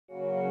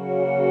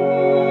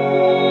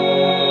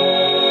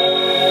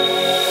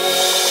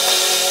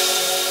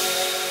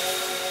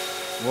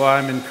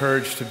I'm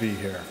encouraged to be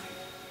here.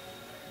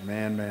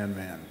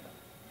 Man.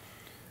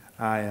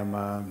 I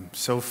am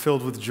so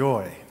filled with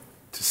joy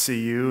to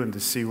see you and to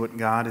see what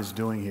God is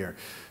doing here.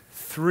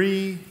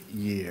 3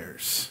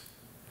 years.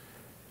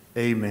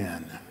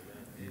 Amen.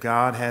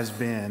 God has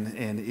been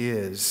and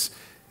is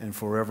and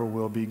forever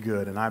will be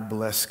good. And I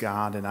bless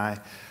God and I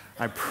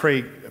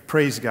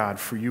praise God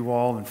for you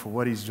all and for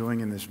what He's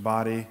doing in this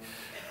body.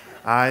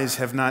 Eyes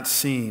have not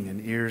seen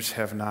and ears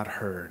have not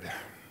heard.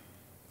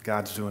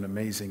 God's doing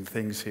amazing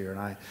things here, and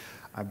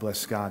I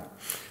bless God.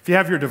 If you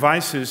have your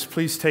devices,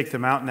 please take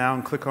them out now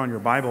and click on your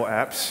Bible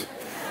apps.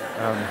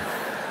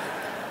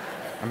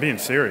 I'm being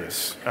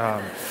serious.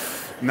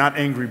 Not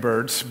Angry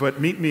Birds,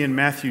 but meet me in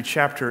Matthew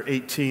chapter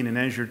 18. And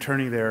as you're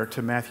turning there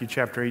to Matthew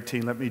chapter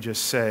 18, let me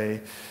just say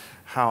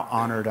how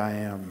honored I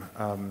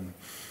am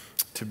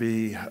to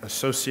be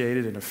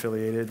associated and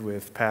affiliated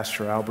with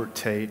Pastor Albert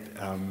Tate.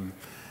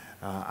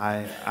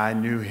 I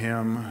knew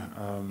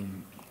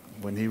him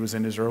when he was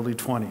in his early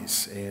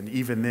 20s, and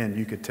even then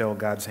you could tell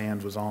God's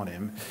hand was on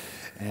him.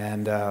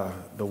 And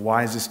the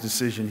wisest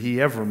decision he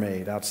ever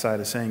made outside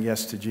of saying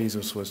yes to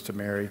Jesus was to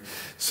marry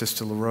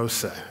Sister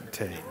LaRosa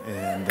Tate.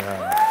 And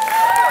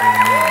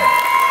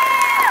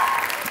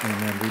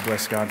amen. We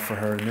bless God for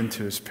her, and then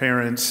to his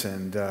parents.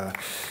 And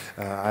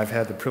I've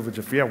had the privilege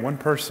of, one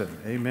person.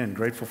 Amen.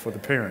 Grateful for the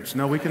parents.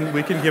 No, we can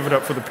give it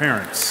up for the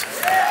parents of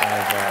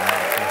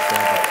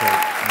Albert Tate.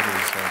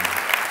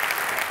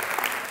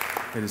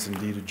 It is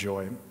indeed a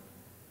joy.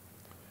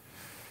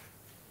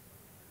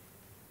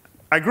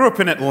 I grew up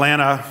in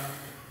Atlanta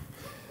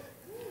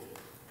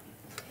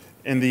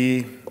in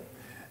the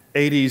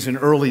 80s and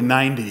early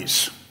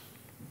 90s.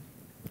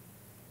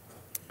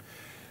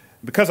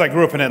 Because I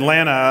grew up in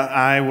Atlanta,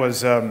 I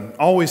was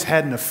always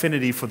had an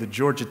affinity for the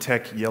Georgia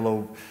Tech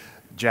Yellow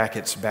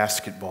Jackets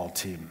basketball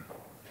team.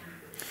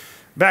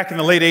 Back in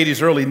the late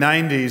 80s, early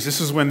 90s, this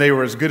is when they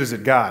were as good as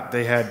it got.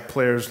 They had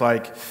players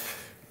like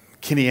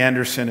Kenny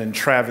Anderson and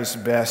Travis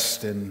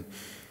Best, and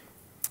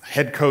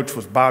head coach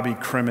was Bobby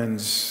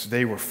Crimmins.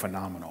 They were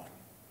phenomenal.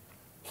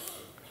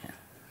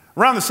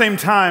 Around the same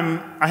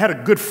time, I had a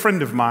good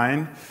friend of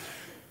mine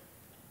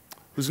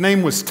whose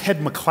name was Ted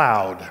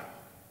McLeod.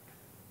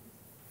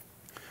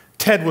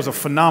 Ted was a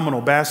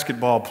phenomenal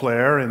basketball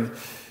player, and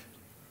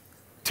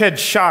Ted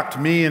shocked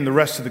me and the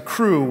rest of the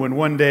crew when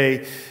one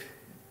day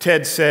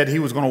Ted said he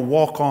was going to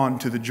walk on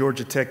to the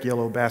Georgia Tech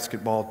Yellow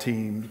basketball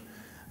team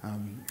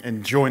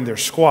and join their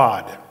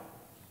squad.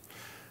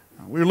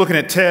 We were looking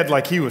at Ted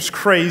like he was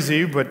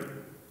crazy, but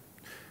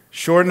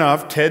sure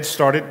enough, Ted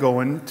started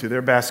going to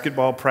their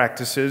basketball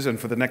practices, and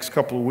for the next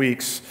couple of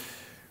weeks,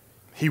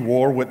 he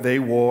wore what they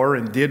wore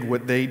and did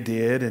what they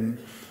did and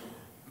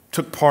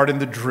took part in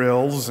the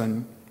drills,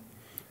 and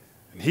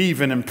he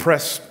even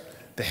impressed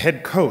the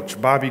head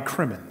coach, Bobby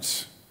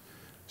Crimmins.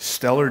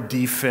 Stellar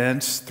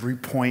defense,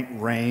 three-point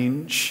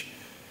range.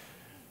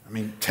 I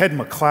mean, Ted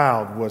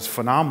McLeod was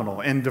phenomenal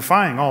and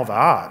defying all the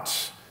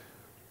odds.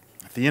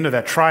 At the end of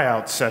that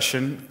tryout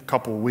session, a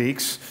couple of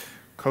weeks,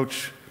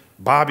 Coach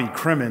Bobby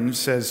Crimmins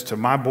says to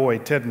my boy,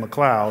 Ted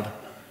McLeod,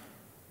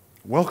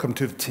 "Welcome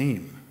to the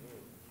team.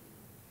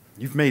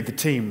 You've made the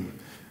team.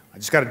 I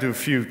just got to do a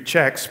few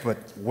checks, but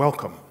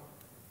welcome."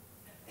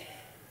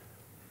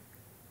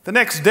 The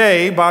next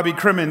day, Bobby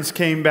Crimmins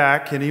came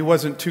back, and he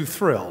wasn't too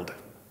thrilled.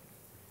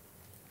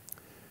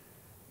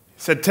 He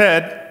said,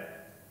 "Ted,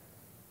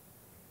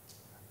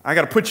 I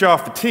got to put you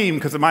off the team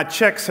because my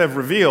checks have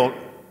revealed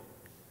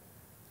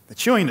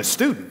that you ain't a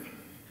student."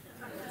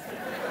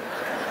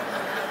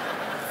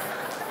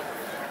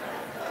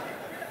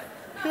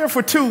 Here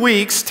for 2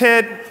 weeks,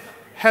 Ted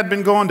had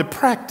been going to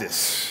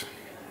practice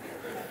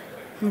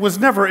and was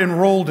never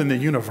enrolled in the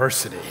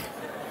university.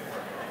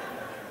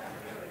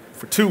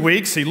 For 2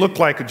 weeks, he looked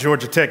like a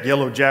Georgia Tech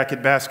Yellow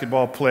Jacket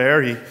basketball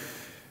player. He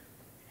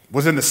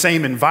was in the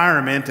same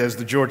environment as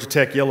the Georgia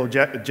Tech Yellow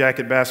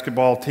Jacket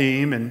basketball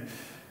team and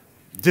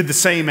did the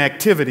same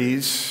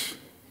activities.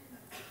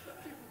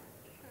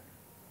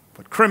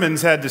 But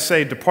Crimmins had to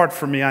say, "Depart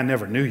from me, I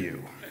never knew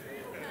you."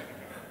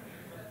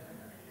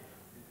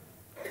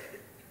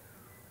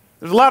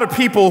 There's a lot of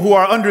people who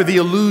are under the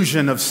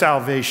illusion of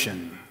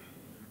salvation,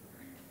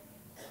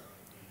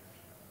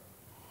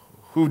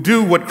 who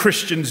do what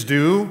Christians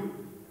do,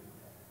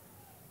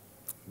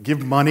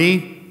 give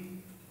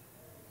money,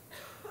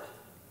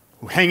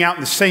 who hang out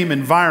in the same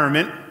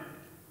environment,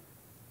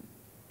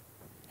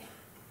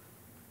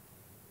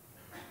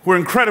 who are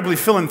incredibly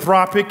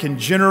philanthropic and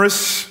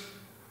generous.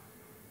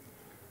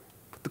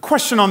 The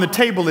question on the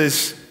table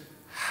is,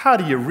 how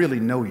do you really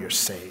know you're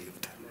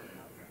saved?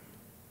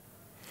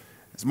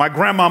 As my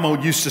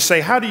grandmama used to say,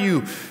 how do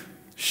you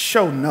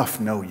sure enough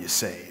know you're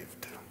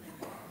saved?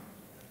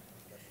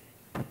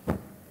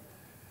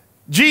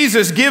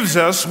 Jesus gives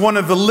us one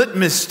of the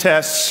litmus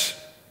tests,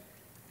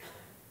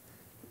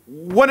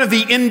 one of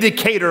the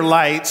indicator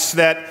lights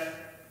that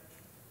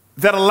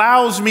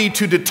allows me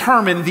to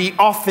determine the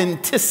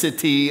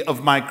authenticity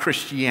of my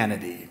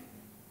Christianity.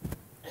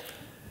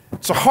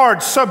 It's a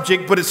hard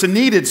subject, but it's a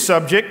needed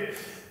subject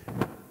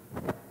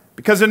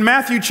Because in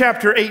Matthew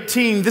chapter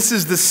 18, this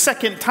is the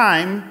second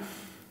time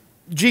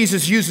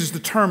Jesus uses the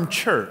term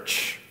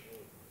church.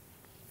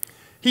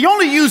 He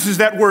only uses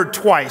that word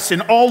twice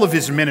in all of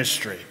his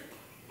ministry.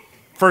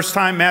 First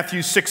time,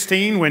 Matthew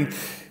 16, when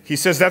he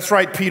says, "That's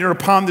right, Peter,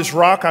 upon this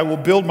rock I will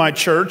build my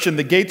church, and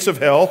the gates of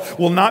hell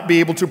will not be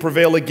able to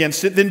prevail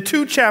against it." Then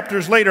 2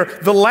 chapters later,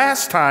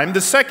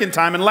 the second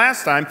time and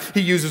last time,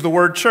 he uses the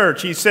word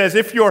church. He says,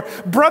 "If your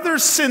brother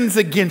sins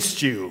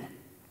against you,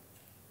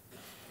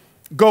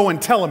 go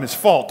and tell him his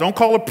fault." Don't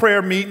call a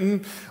prayer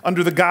meeting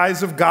under the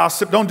guise of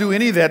gossip. Don't do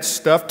any of that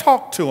stuff.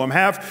 Talk to him.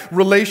 Have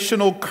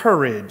relational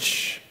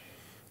courage.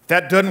 If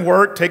that doesn't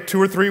work, take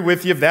 2 or 3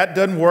 with you. If that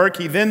doesn't work,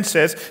 he then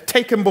says,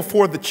 take him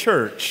before the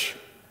church.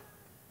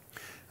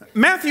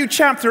 Matthew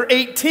chapter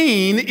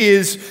 18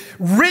 is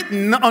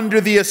written under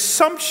the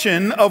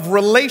assumption of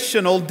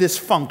relational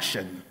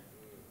dysfunction.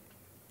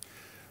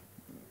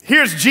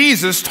 Here's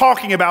Jesus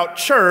talking about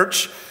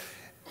church,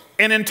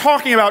 and in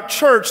talking about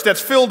church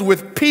that's filled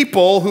with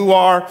people who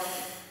are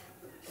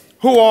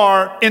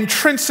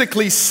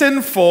intrinsically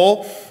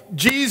sinful,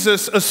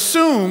 Jesus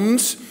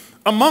assumes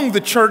among the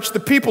church, the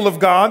people of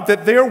God,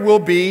 that there will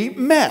be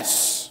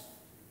mess.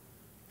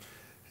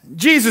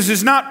 Jesus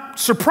is not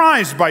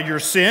surprised by your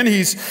sin.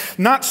 He's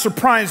not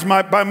surprised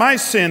by my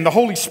sin. The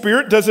Holy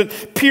Spirit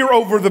doesn't peer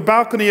over the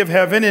balcony of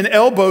heaven and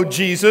elbow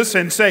Jesus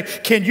and say,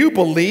 "Can you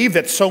believe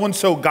that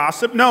so-and-so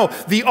gossiped?" No,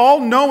 the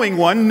all-knowing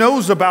one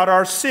knows about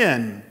our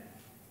sin.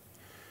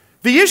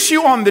 The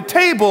issue on the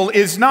table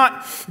is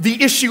not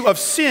the issue of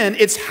sin,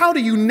 it's how do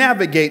you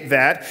navigate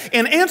that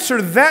and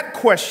answer that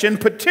question,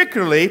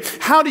 particularly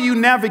how do you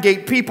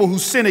navigate people who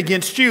sin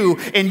against you,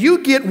 and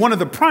you get one of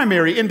the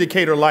primary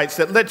indicator lights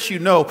that lets you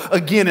know,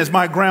 again, as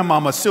my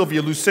grandmama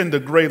Sylvia Lucinda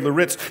Gray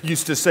Loritts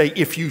used to say,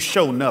 if you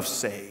show enough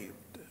saved.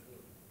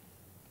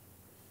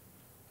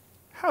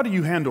 How do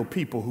you handle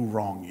people who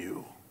wrong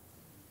you?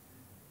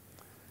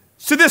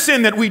 To this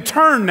end that we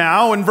turn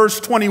now in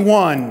verse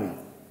 21.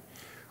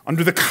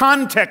 Under the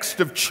context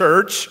of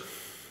church,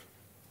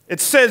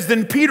 it says,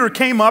 "Then Peter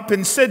came up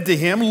and said to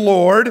him,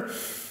 'Lord,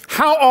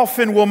 how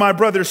often will my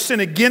brother sin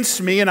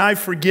against me and I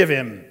forgive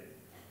him?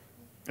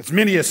 As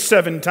many as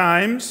 7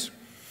 times?'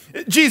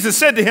 Jesus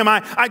said to him,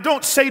 I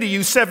don't say to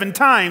you 7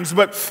 times,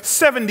 but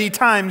 70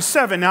 times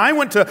 7. Now, I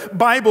went to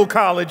Bible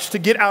college to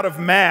get out of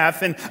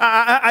math, and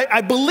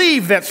I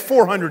believe that's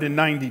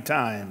 490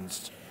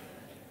 times.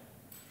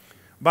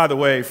 By the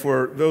way,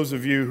 for those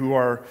of you who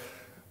are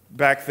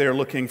back there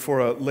looking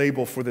for a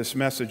label for this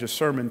message, a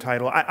sermon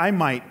title, I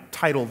might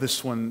title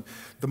this one,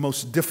 "The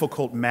Most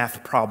Difficult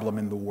Math Problem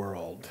in the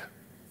World."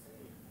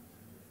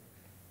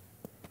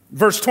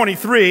 Verse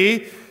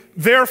 23,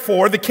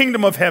 "Therefore the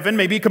kingdom of heaven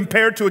may be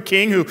compared to a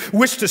king who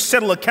wished to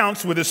settle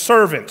accounts with his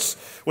servants.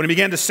 When he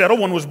began to settle,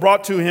 one was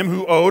brought to him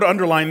who owed,"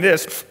 underline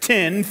this,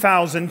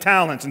 10,000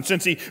 talents. "And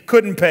since he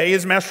couldn't pay,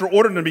 his master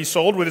ordered him to be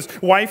sold with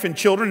his wife and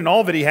children and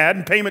all that he had,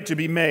 and payment to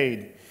be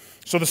made.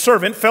 So the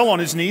servant fell on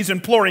his knees,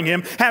 imploring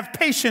him, 'Have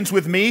patience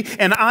with me,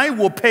 and I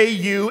will pay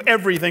you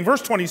everything.'"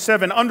 Verse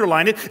 27,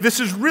 underline it. This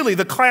is really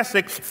the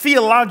classic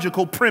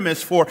theological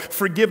premise for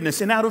forgiveness.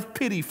 "And out of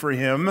pity for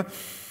him,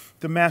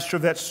 the master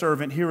of that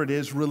servant," here it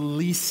is,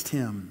 "released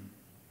him,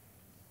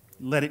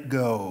 let it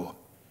go,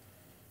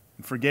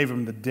 and forgave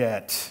him the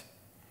debt.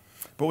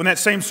 But when that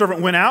same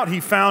servant went out, he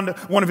found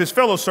one of his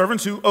fellow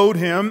servants who owed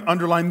him,"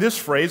 underline this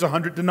phrase,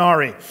 100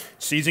 denarii.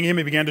 "Seizing him,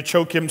 he began to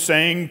choke him,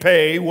 saying,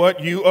 'Pay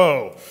what you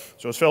owe.'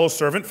 So his fellow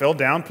servant fell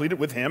down, pleaded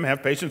with him,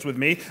 'Have patience with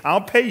me,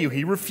 I'll pay you.'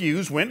 He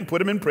refused, went and put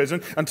him in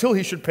prison until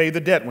he should pay the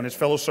debt. When his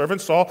fellow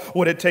servants saw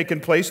what had taken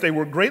place, they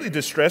were greatly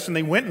distressed, and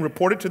they went and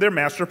reported to their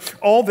master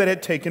all that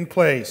had taken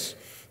place.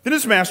 Then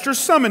his master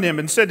summoned him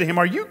and said to him,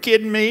 'Are you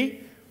kidding me?'"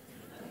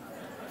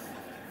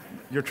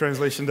 Your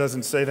translation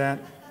doesn't say that.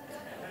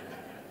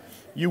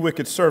 "You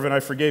wicked servant, I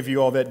forgave you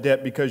all that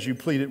debt because you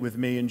pleaded with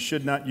me, and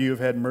should not you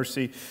have had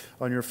mercy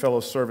on your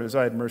fellow servant as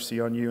I had mercy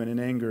on you?' And in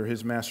anger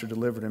his master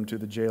delivered him to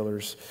the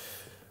jailers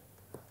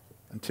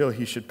until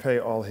he should pay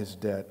all his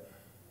debt."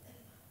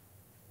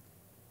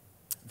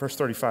 Verse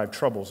 35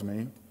 troubles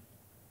me.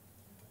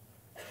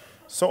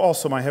 "So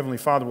also my heavenly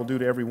Father will do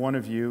to every one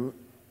of you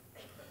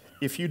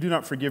if you do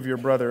not forgive your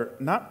brother,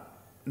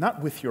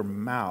 not with your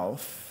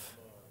mouth."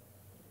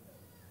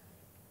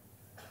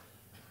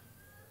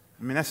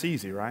 I mean, that's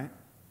easy, right?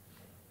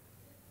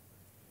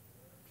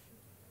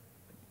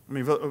 I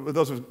mean,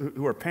 those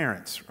who are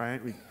parents,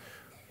 right?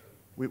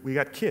 We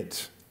got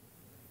kids.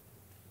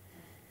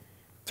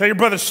 Tell your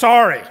brother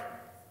sorry.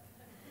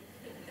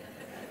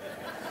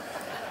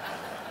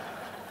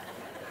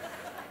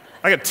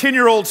 I got a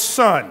 10-year-old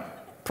son.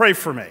 Pray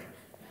for me.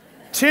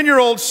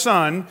 10-year-old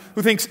son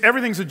who thinks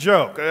everything's a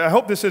joke. I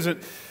hope this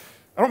isn't,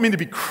 I don't mean to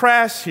be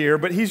crass here,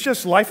 but he's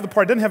just life of the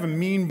party. Doesn't have a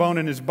mean bone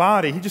in his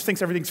body. He just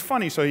thinks everything's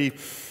funny, so he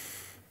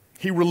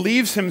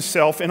relieves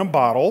himself in a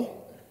bottle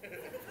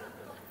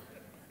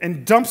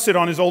and dumps it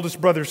on his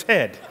oldest brother's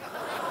head.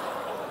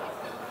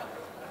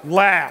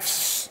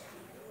 Laughs.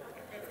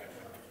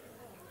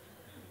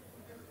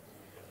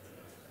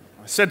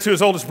 I said to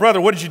his oldest brother,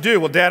 "What did you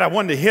do?" "Well, Dad, I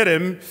wanted to hit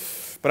him,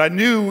 But I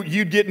knew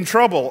you'd get in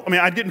trouble.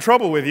 I'd get in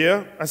trouble with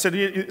you. I said,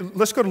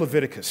 let's go to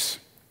Leviticus.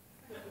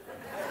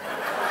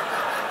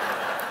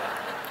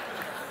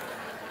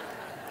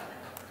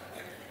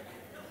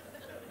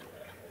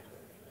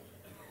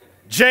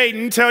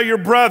 Jaden, tell your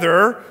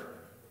brother,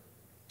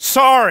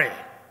 sorry.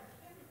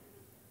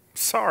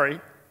 Sorry.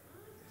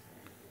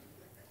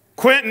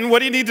 Quentin, what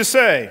do you need to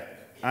say?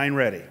 I ain't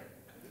ready.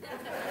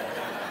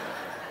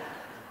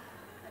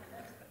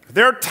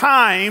 There are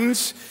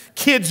times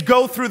kids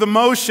go through the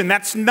motion.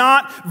 That's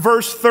not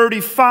verse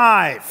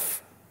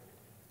 35.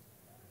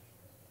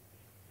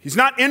 He's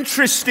not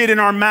interested in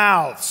our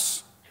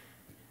mouths.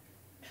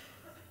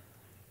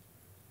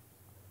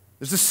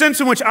 There's a sense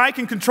in which I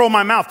can control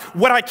my mouth.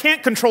 What I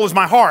can't control is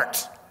my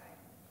heart.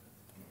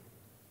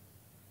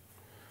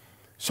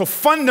 So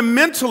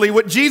fundamentally,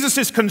 what Jesus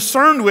is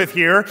concerned with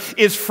here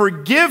is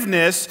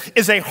forgiveness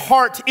is a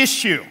heart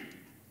issue.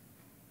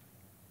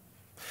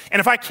 And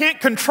if I can't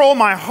control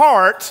my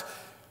heart,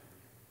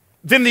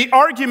 then the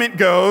argument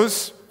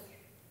goes,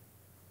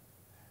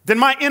 then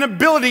my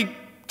inability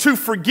to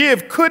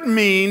forgive could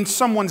mean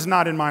someone's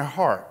not in my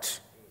heart.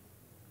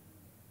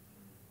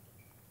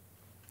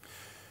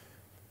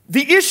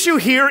 The issue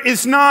here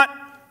is not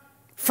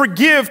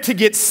forgive to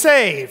get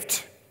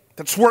saved.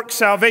 That's work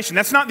salvation.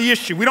 That's not the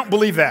issue. We don't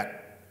believe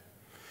that.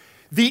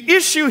 The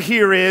issue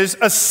here is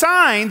a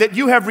sign that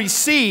you have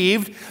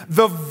received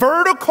the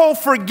vertical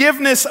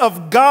forgiveness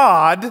of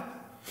God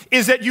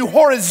is that you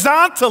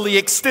horizontally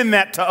extend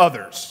that to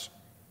others.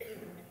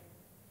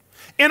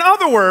 In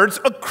other words,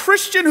 a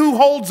Christian who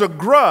holds a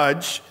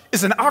grudge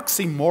is an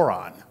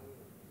oxymoron.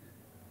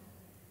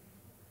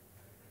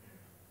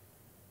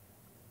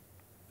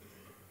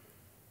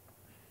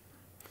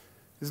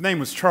 His name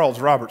was Charles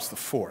Roberts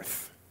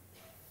IV.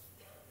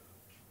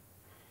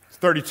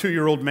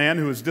 32-year-old man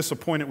who is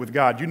disappointed with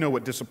God. You know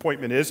what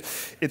disappointment is.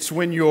 It's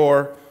when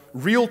your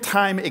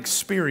real-time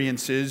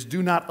experiences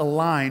do not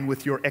align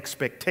with your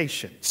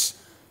expectations.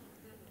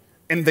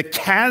 And the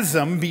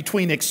chasm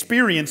between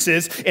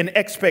experiences and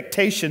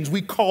expectations,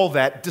 we call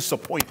that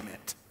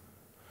disappointment.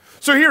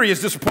 So here he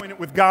is disappointed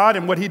with God,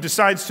 and what he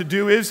decides to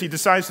do is he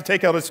decides to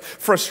take out his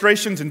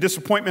frustrations and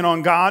disappointment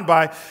on God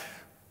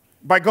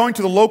by going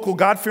to the local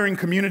God-fearing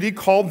community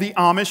called the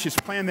Amish. His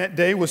plan that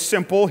day was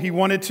simple. He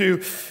wanted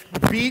to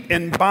beat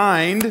and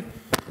bind.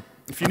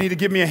 If you need to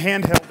give me a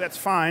handheld, that's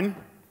fine.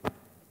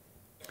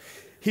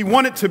 He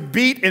wanted to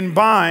beat and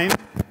bind.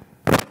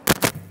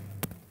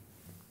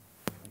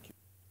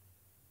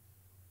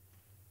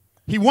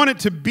 He wanted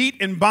to beat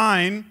and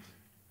bind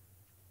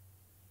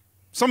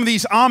some of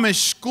these Amish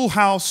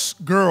schoolhouse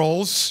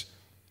girls,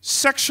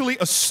 sexually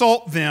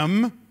assault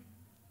them,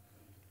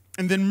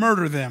 and then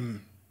murder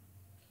them.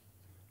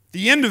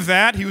 The end of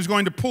that, he was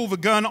going to pull the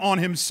gun on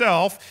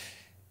himself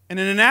and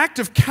in an act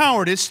of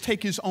cowardice,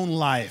 take his own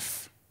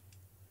life.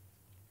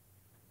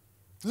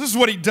 This is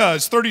what he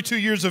does. 32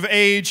 years of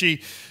age,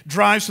 he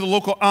drives to the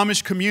local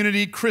Amish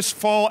community, crisp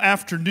fall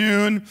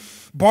afternoon,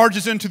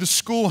 barges into the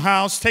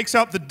schoolhouse, takes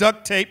out the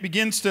duct tape,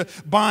 begins to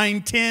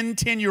bind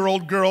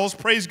 10-year-old girls.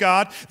 Praise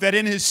God that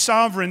in his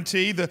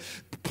sovereignty, the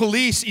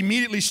police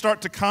immediately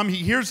start to come.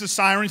 He hears the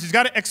sirens. He's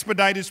got to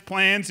expedite his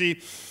plans.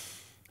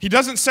 He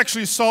doesn't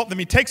sexually assault them.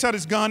 He takes out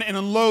his gun and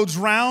unloads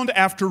round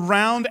after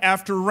round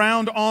after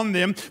round on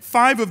them.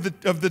 5 of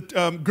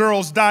the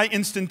girls die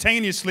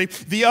instantaneously.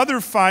 The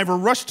other 5 are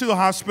rushed to the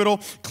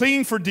hospital,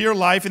 clinging for dear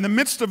life. In the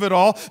midst of it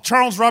all,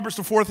 Charles Roberts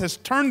IV has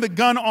turned the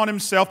gun on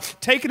himself,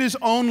 taken his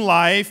own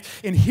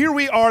life, and here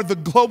we are, the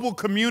global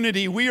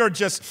community. We are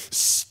just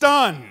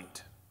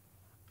stunned.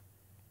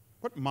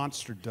 What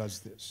monster does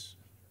this?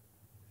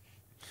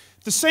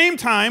 At the same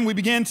time, we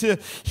began to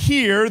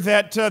hear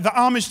that the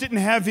Amish didn't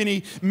have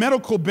any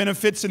medical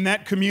benefits in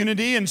that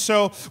community, and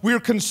so we were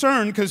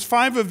concerned because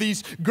 5 of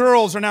these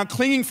girls are now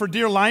clinging for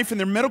dear life, and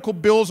their medical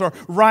bills are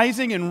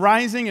rising and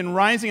rising and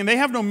rising, and they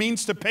have no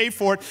means to pay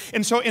for it.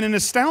 And so in an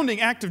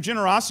astounding act of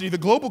generosity, the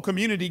global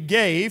community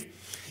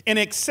gave in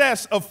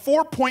excess of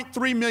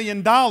 $4.3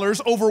 million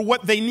over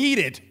what they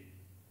needed.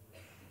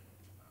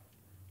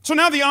 So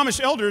now the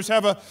Amish elders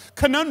have a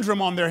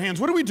conundrum on their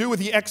hands. What do we do with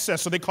the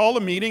excess? So they call a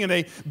meeting and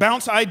they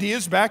bounce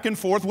ideas back and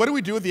forth. What do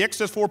we do with the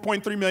excess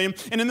 $4.3 million?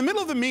 And in the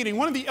middle of the meeting,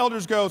 one of the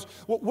elders goes,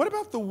 well, what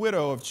about the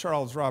widow of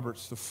Charles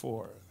Roberts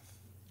IV?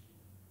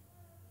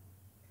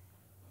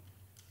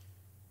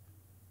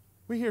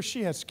 We hear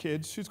she has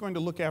kids. Who's going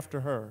to look after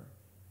her?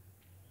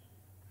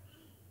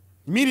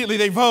 Immediately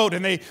they vote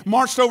and they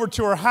marched over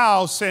to her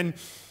house and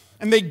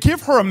they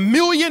give her $1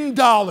 million.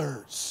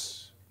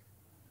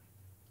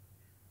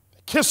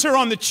 Kiss her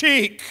on the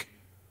cheek.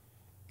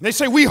 They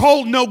say, we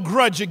hold no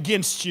grudge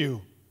against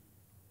you.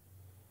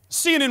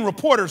 CNN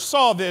reporter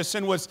saw this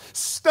and was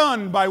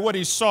stunned by what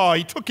he saw.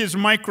 He took his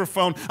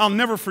microphone, I'll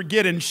never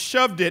forget, and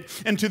shoved it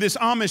into this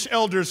Amish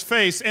elder's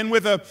face. And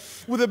with a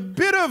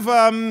bit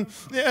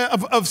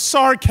of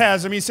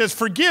sarcasm, he says,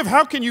 forgive,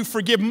 how can you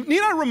forgive?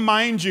 Need I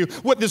remind you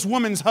what this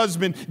woman's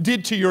husband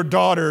did to your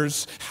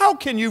daughters? How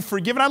can you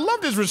forgive? And I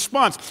loved his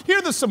response.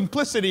 Hear the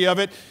simplicity of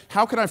it.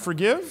 How can I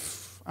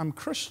forgive? I'm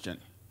Christian.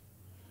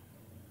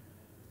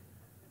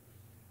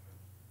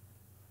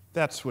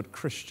 That's what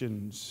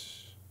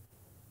Christians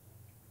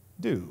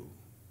do.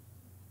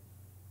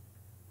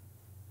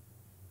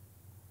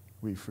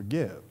 We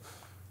forgive.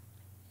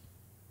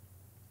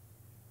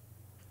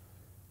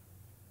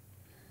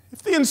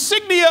 If the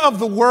insignia of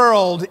the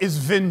world is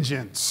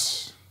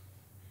vengeance,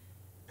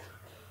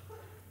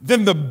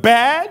 then the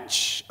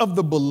badge of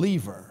the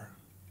believer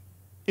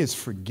is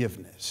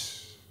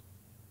forgiveness.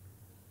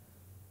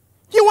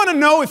 You want to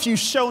know if you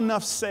sure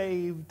enough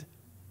saved?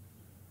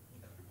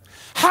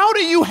 How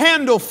do you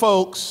handle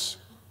folks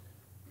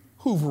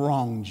who've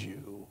wronged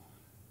you?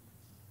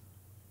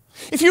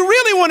 If you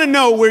really want to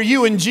know where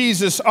you and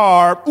Jesus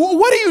are,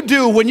 what do you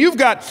do when you've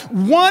got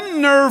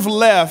one nerve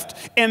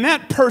left and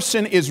that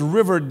person is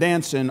river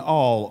dancing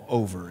all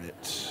over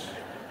it?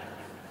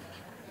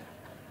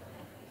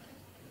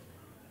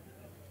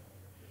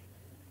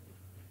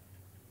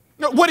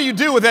 What do you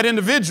do with that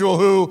individual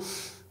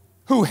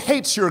who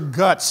hates your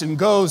guts and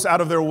goes out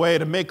of their way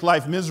to make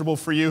life miserable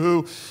for you,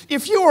 who,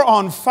 if you were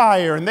on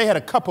fire and they had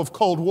a cup of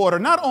cold water,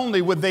 not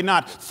only would they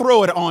not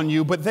throw it on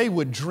you, but they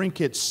would drink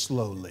it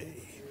slowly?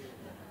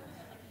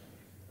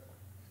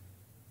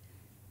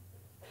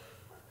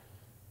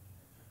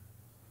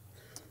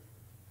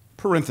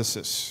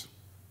 Parenthesis.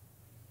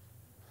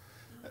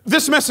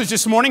 This message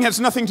this morning has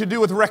nothing to do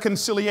with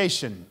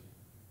reconciliation.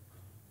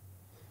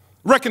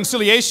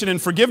 Reconciliation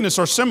and forgiveness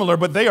are similar,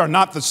 but they are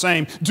not the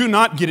same. Do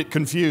not get it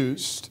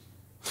confused.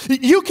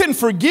 You can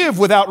forgive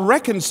without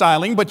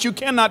reconciling, but you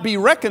cannot be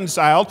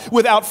reconciled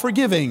without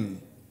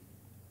forgiving.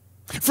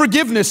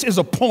 Forgiveness is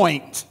a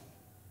point.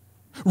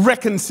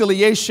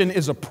 Reconciliation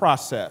is a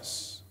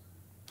process.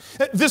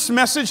 This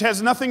message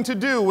has nothing to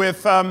do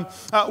with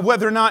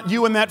whether or not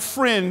you and that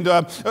friend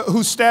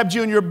who stabbed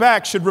you in your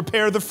back should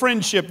repair the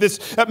friendship.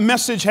 This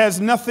message has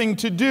nothing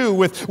to do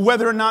with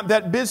whether or not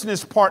that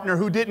business partner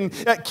who didn't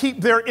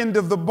keep their end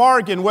of the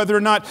bargain, whether or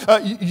not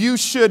you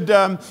should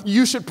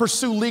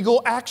pursue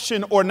legal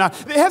action or not.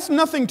 It has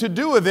nothing to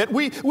do with it.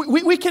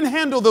 We can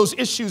handle those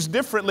issues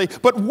differently,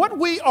 but what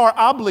we are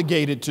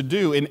obligated to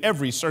do in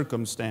every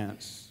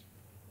circumstance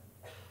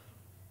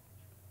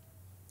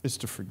is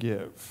to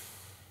forgive.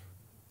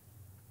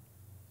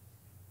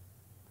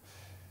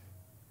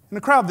 In a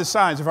crowd this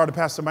size, if I were to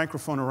pass the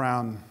microphone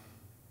around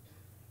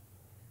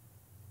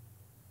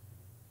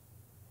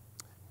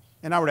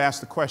and I were to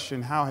ask the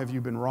question, how have you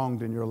been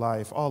wronged in your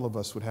life? All of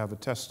us would have a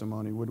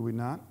testimony, would we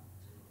not?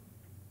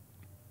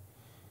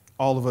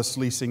 All of us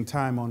leasing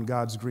time on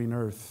God's green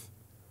earth.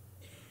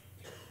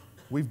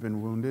 We've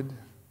been wounded.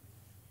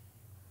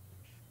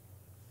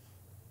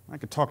 I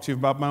could talk to you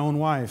about my own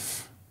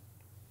wife,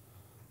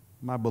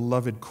 my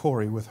beloved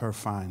Corey with her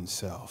fine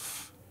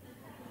self.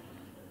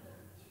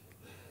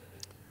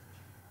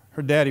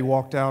 Her daddy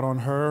walked out on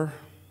her,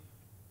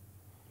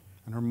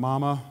 and her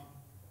mama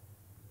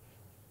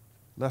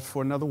left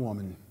for another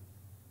woman.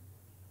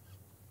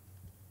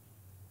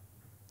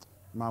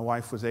 My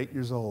wife was 8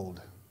 years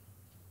old.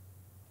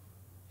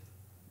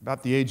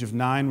 About the age of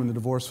 9, when the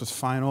divorce was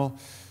final,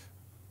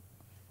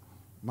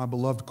 my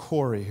beloved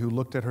Corey, who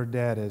looked at her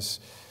dad as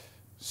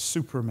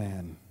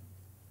Superman,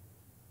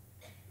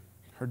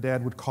 her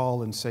dad would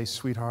call and say,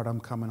 "Sweetheart, I'm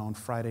coming on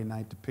Friday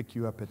night to pick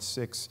you up at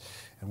 6,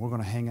 and we're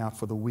going to hang out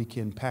for the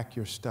weekend. Pack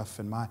your stuff."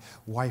 And my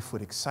wife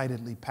would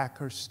excitedly pack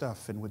her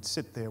stuff and would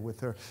sit there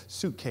with her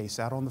suitcase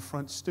out on the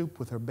front stoop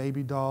with her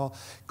baby doll.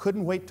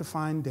 Couldn't wait to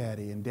find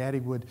Daddy. And Daddy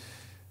would,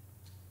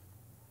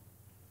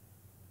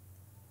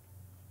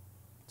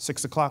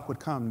 6 o'clock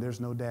would come, there's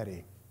no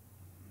Daddy.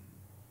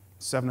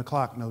 7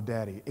 o'clock, no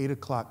Daddy. 8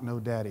 o'clock, no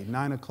Daddy.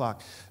 9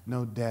 o'clock,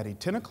 no Daddy.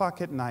 10 o'clock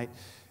at night.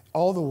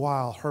 All the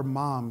while, her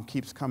mom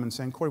keeps coming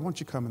saying, "Corey, why don't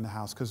you come in the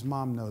house?" Because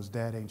Mom knows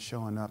Dad ain't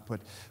showing up.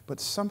 But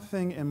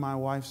something in my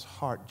wife's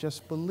heart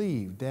just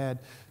believed Dad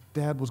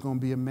was going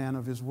to be a man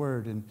of his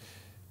word.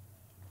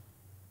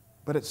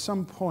 But at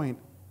some point,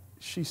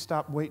 she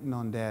stopped waiting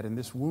on Dad, and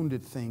this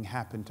wounded thing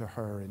happened to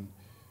her. And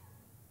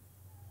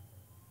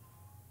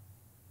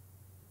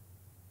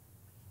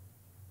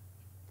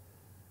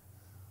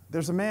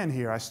there's a man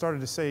here. I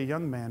started to say a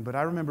young man, but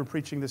I remember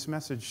preaching this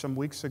message some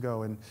weeks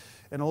ago, and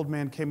an old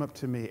man came up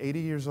to me,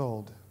 80 years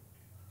old.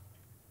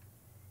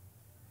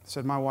 He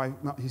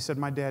said,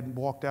 "My dad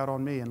walked out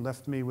on me and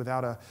left me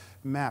without a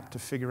map to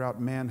figure out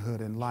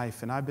manhood and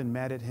life, and I've been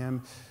mad at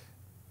him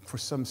for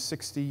some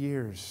 60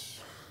 years.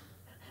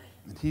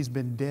 And he's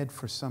been dead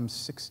for some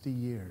 60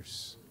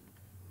 years.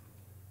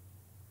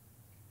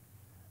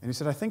 And he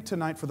said, I think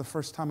tonight for the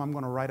first time I'm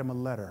going to write him a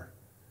letter,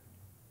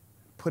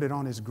 put it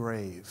on his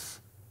grave,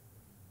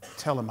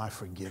 tell him I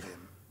forgive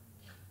him."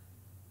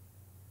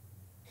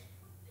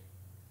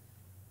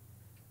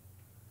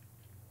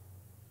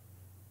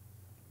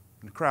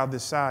 In a crowd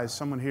this size,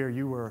 someone here,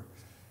 you were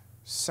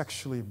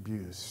sexually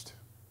abused.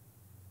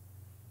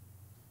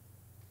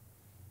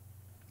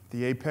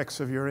 The apex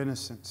of your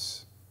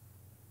innocence.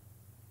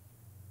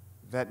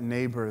 That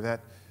neighbor,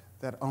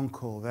 that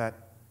uncle,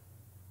 that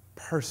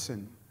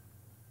person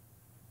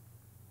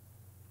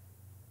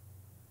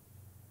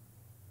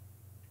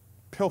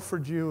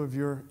pilfered you of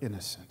your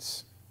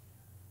innocence.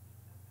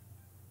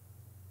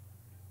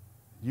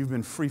 You've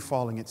been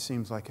free-falling, it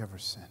seems like, ever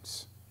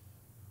since.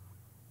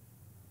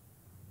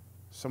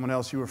 Someone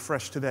else, you were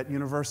fresh to that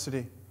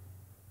university.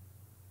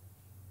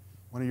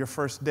 One of your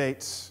first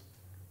dates,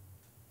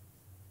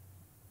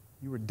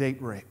 you were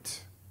date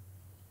raped.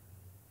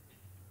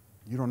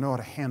 You don't know how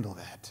to handle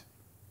that.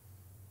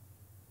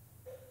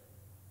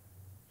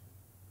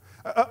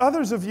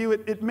 Others of you,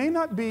 it may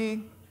not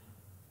be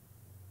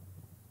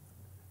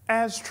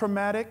as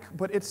traumatic,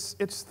 but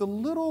it's the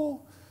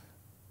little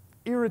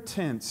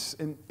irritants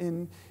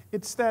and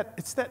it's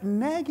that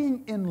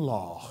nagging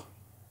in-law.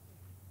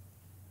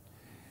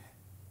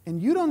 And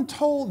you done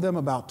told them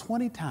about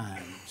 20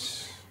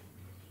 times.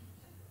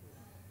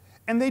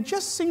 And they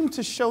just seem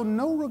to show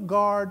no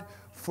regard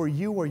for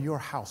you or your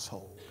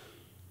household.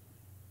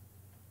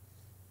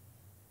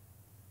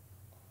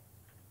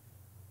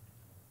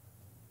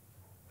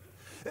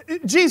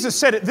 Jesus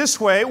said it this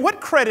way, what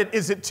credit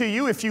is it to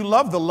you if you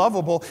love the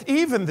lovable?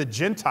 Even the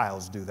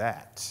Gentiles do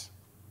that.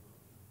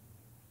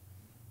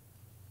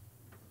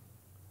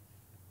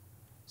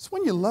 It's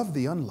when you love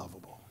the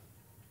unlovable.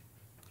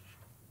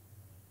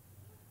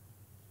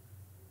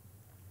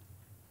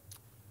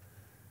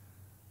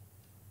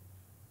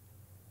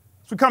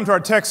 As we come to our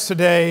text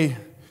today,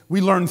 we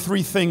learn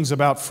three things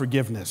about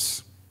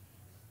forgiveness.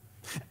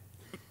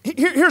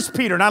 Here's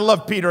Peter, and I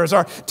love Peter. As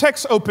our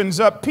text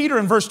opens up, Peter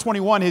in verse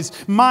 21, his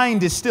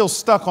mind is still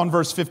stuck on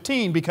verse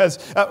 15 because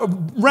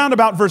round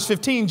about verse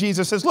 15,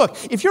 Jesus says, look,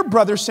 if your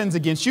brother sins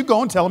against you,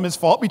 go and tell him his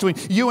fault between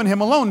you and him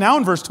alone. Now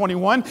in verse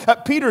 21,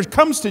 Peter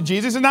comes to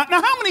Jesus and now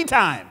how many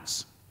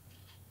times?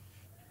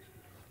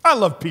 I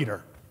love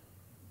Peter.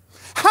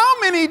 How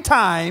many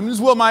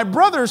times will my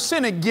brother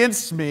sin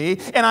against me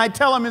and I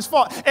tell him his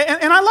fault?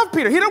 And I love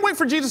Peter. He doesn't wait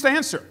for Jesus to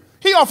answer.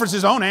 He offers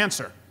his own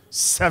answer.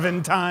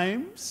 7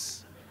 times.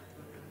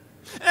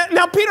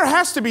 Now, Peter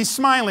has to be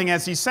smiling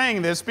as he's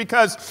saying this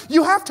because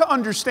you have to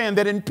understand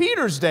that in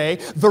Peter's day,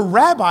 the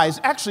rabbis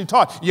actually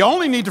taught you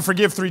only need to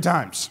forgive 3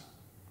 times.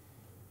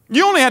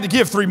 You only had to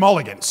give 3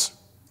 mulligans.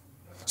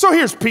 So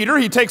here's Peter.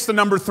 He takes the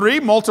number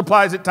 3,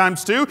 multiplies it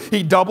times 2.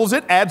 He doubles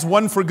it, adds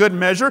 1 for good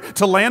measure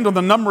to land on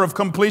the number of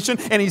completion.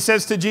 And he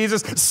says to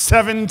Jesus,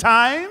 7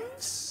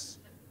 times.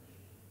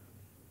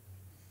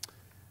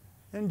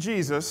 And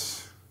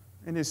Jesus,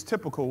 in his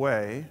typical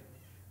way,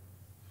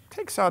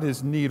 takes out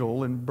his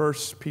needle and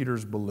bursts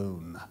Peter's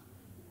balloon.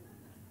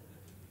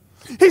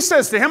 He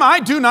says to him, I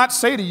do not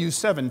say to you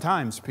 7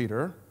 times,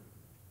 Peter,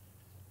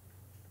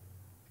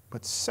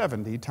 but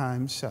 70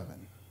 times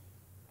 7.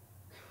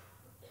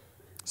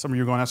 Some of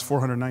you are going, that's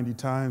 490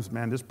 times.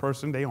 Man, this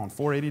person, they on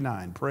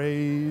 489.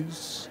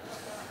 Praise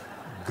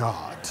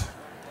God.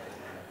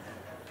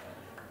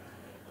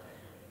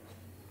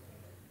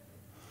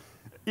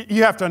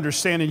 You have to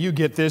understand, and you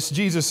get this,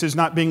 Jesus is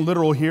not being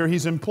literal here.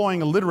 He's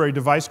employing a literary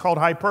device called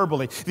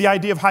hyperbole. The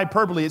idea of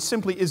hyperbole, it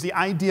simply is the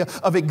idea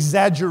of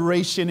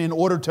exaggeration in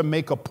order to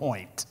make a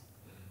point.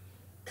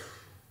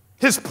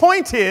 His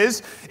point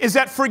is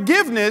that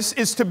forgiveness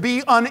is to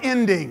be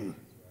unending.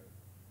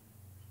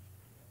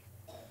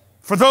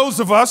 For those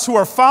of us who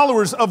are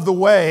followers of the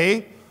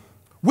way,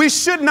 we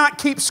should not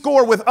keep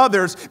score with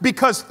others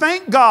because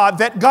thank God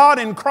that God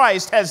in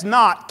Christ has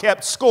not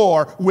kept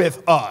score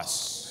with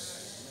us.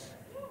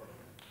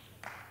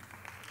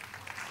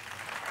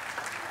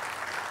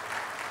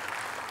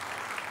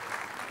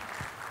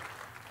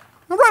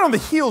 Now, right on the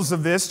heels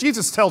of this,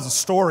 Jesus tells a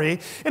story,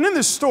 and in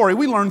this story,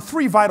 we learn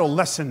 3 vital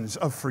lessons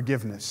of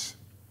forgiveness.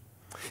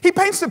 He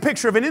paints the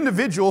picture of an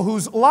individual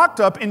who's locked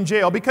up in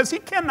jail because he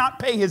cannot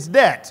pay his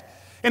debt,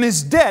 and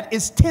his debt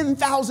is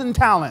 10,000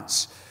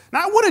 talents.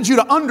 Now, I wanted you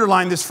to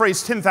underline this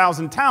phrase,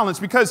 10,000 talents,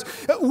 because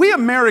we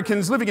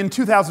Americans living in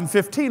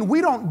 2015,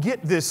 we don't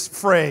get this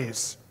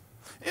phrase.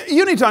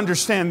 You need to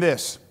understand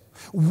this.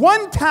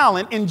 1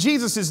 talent in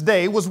Jesus'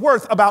 day was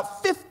worth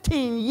about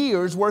 15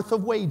 years' worth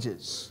of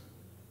wages.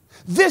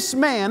 This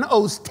man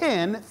owes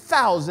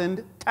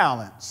 10,000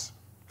 talents.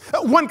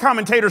 One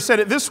commentator said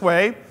it this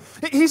way.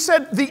 He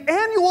said the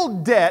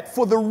annual debt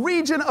for the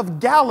region of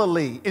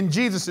Galilee in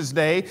Jesus'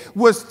 day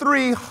was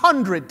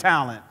 300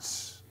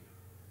 talents.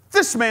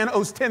 This man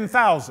owes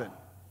 10,000.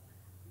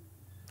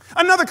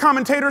 Another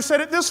commentator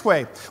said it this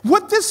way.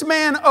 What this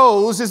man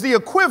owes is the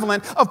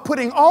equivalent of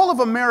putting all of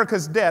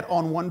America's debt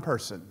on one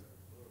person.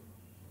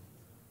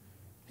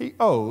 He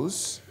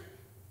owes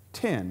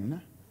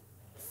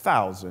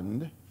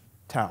 10,000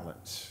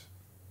 talents.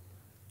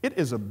 It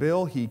is a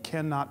bill he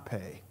cannot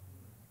pay.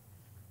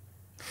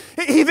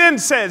 He then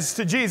says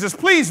to Jesus,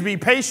 please be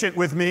patient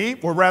with me,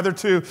 or rather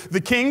to the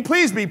king,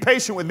 please be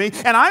patient with me,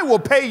 and I will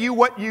pay you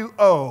what you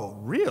owe.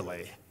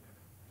 Really?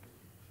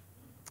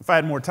 If I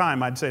had more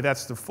time, I'd say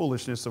that's the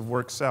foolishness of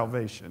work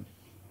salvation.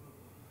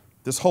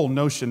 This whole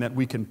notion that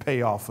we can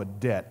pay off a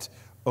debt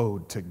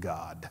owed to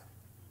God.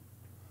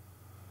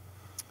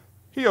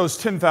 He owes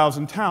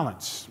 10,000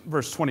 talents.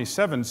 Verse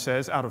 27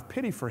 says, out of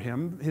pity for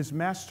him, his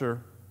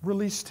master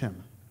released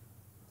him.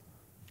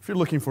 If you're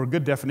looking for a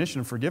good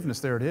definition of forgiveness,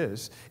 there it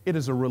is. It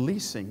is a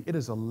releasing. It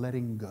is a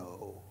letting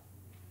go.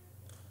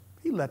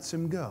 He lets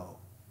him go.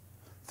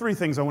 Three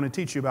things I want to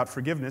teach you about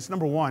forgiveness.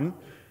 Number one,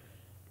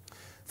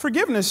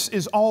 forgiveness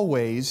is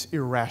always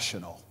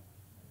irrational.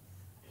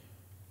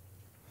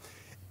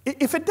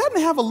 If it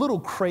doesn't have a little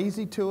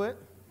crazy to it,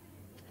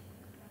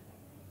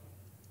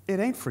 it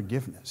ain't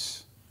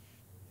forgiveness.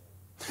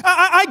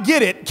 I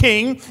get it,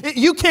 King.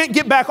 You can't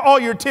get back all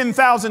your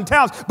 10,000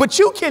 talents, but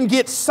you can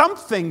get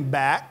something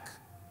back.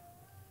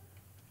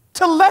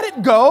 To let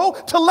it go,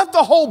 to let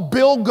the whole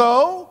bill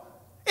go,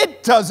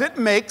 it doesn't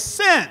make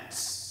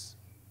sense.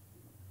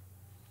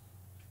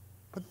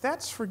 But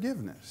that's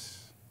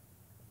forgiveness.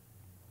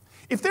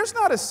 If there's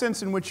not a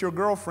sense in which your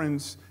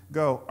girlfriends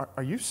go,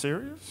 are you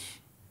serious?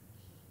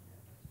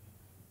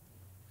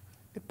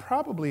 It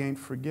probably ain't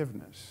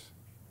forgiveness.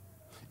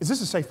 Is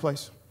this a safe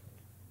place?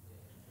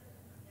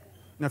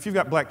 Now, if you've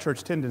got black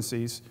church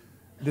tendencies,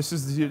 this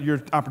is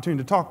your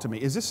opportunity to talk to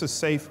me. Is this a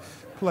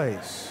safe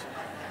place?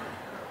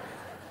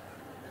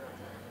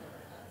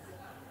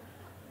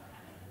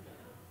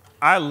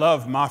 I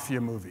love mafia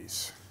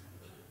movies.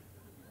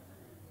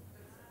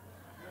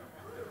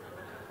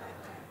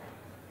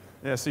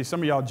 Yeah, see, some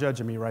of y'all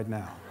judging me right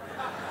now.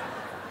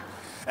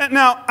 And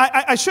now,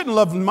 I shouldn't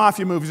love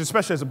mafia movies,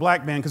 especially as a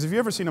black man, because if you've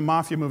ever seen a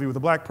mafia movie with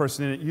a black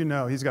person in it, you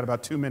know he's got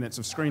about 2 minutes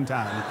of screen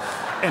time,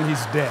 and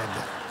he's dead.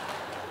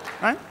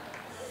 Right?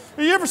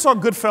 You ever saw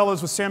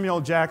Goodfellas with Samuel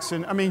L.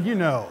 Jackson? I mean, you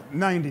know,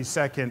 90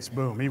 seconds,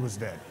 boom, he was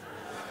dead.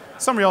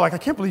 Some of y'all are like, I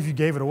can't believe you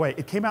gave it away.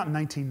 It came out in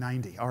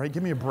 1990, all right?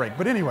 Give me a break.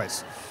 But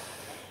anyways,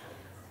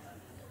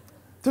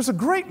 there's a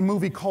great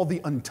movie called The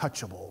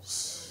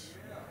Untouchables.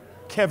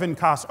 Kevin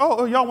Costner.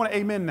 Oh, y'all want to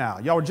amen now.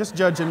 Y'all were just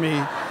judging me,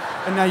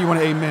 and now you want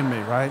to amen me,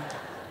 right?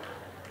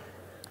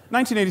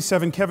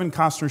 1987, Kevin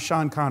Costner,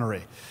 Sean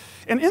Connery.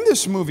 And in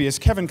this movie, as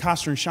Kevin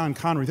Costner and Sean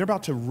Connery, they're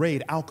about to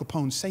raid Al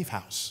Capone's safe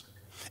house.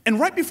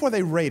 And right before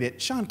they raid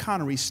it, Sean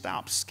Connery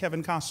stops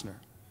Kevin Costner.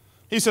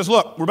 He says,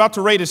 look, we're about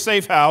to raid his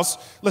safe house.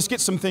 Let's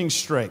get some things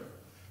straight.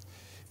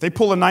 If they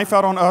pull a knife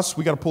out on us,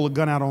 we got to pull a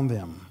gun out on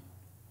them.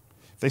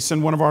 If they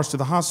send one of ours to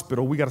the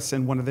hospital, we got to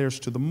send one of theirs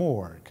to the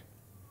morgue.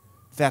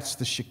 That's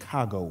the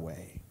Chicago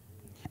way.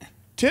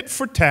 Tit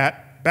for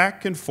tat,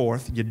 back and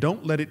forth. You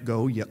don't let it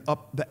go. You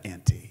up the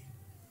ante.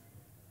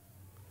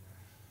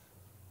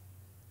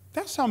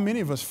 That's how many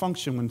of us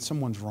function when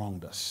someone's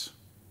wronged us.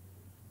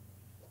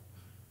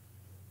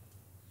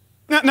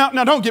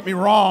 Now, don't get me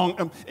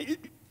wrong.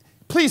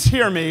 Please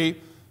hear me.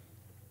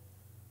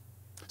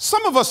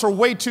 Some of us are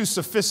way too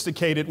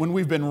sophisticated when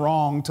we've been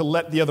wronged to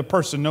let the other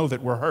person know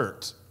that we're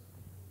hurt.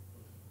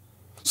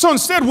 So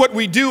instead, what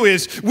we do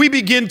is we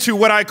begin to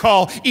what I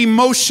call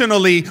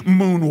emotionally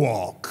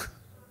moonwalk.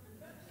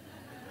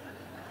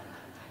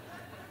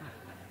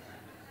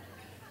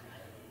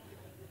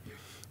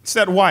 It's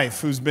that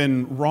wife who's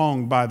been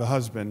wronged by the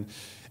husband,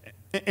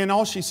 and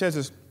all she says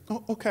is,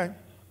 oh, okay.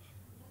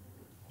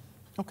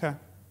 Okay.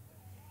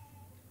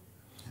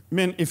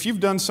 Men, if you've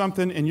done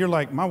something and you're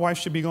like, my wife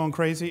should be going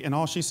crazy, and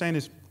all she's saying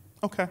is,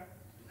 okay.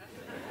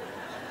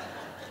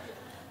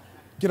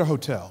 Get a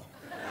hotel.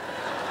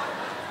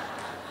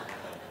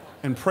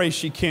 And pray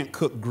she can't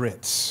cook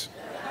grits.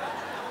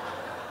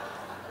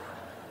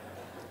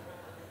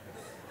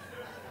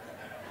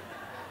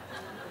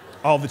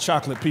 All the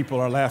chocolate people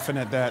are laughing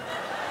at that.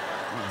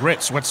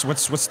 Grits, what's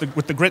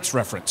with the grits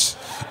reference?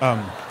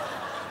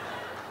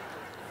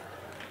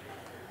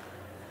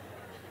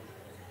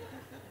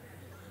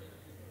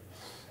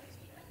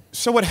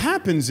 So what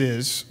happens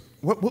is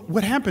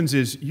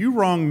you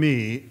wrong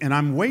me, and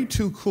I'm way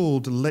too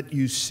cool to let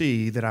you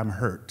see that I'm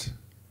hurt.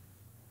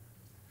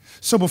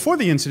 So before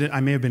the incident, I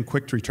may have been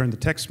quick to return the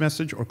text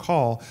message or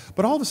call,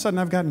 but all of a sudden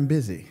I've gotten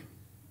busy.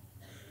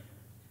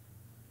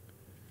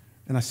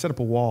 And I set up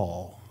a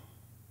wall.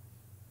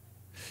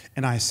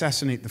 And I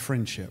assassinate the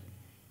friendship.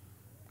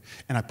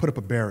 And I put up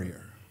a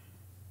barrier.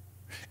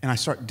 And I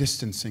start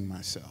distancing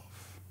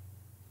myself.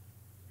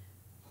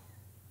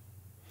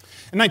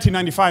 In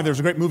 1995, there was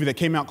a great movie that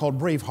came out called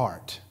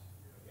Braveheart.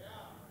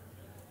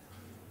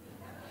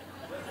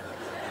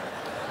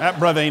 That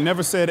brother ain't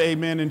never said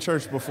amen in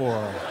church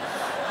before.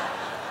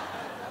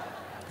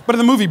 But in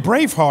the movie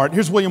Braveheart,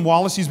 here's William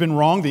Wallace. He's been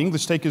wronged. The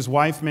English take his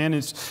wife, man.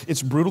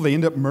 It's brutal. They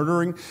end up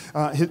murdering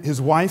his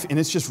wife, and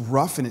it's just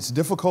rough, and it's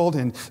difficult.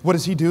 And what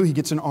does he do? He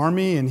gets an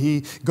army, and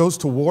he goes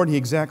to war, and he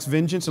exacts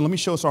vengeance. And let me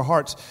show us our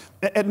hearts.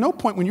 At no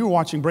point when you were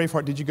watching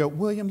Braveheart did you go,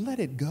 William, let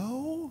it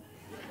go?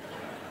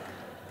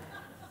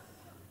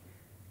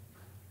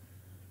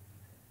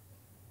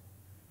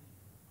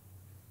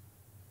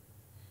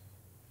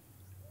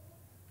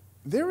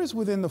 There is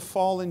within the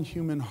fallen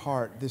human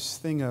heart this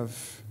thing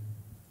of,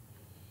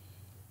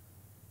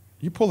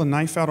 you pull a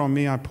knife out on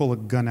me, I pull a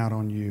gun out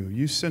on you.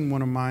 You send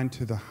one of mine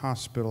to the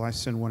hospital, I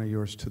send one of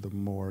yours to the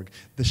morgue.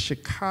 The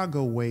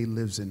Chicago way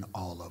lives in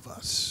all of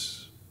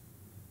us.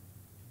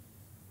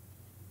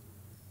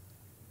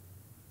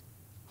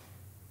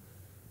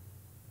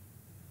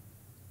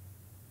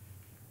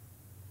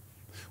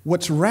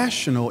 What's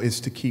rational is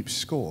to keep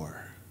score.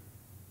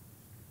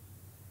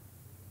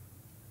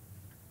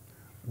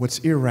 What's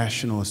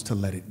irrational is to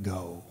let it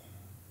go.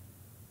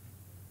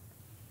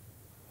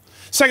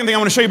 Second thing I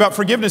want to show you about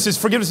forgiveness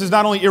is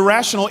not only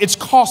irrational, it's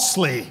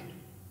costly.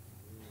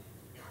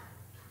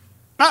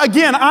 Now,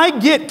 again, I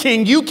get,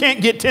 King, you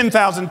can't get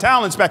 10,000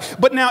 talents back,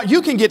 but now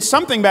you can get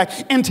something back,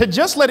 and to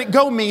just let it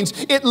go means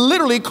it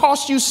literally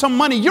costs you some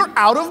money. You're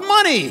out of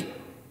money.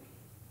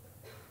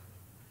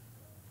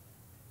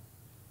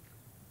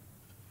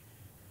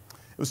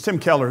 It was Tim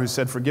Keller who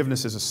said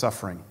forgiveness is a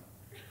suffering.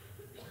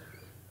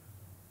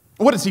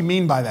 What does he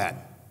mean by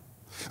that?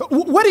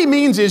 What he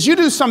means is you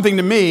do something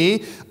to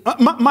me,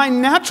 my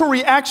natural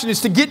reaction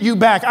is to get you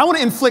back. I want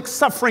to inflict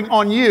suffering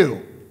on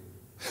you.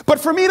 But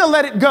for me to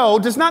let it go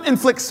does not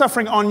inflict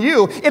suffering on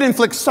you, it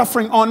inflicts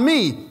suffering on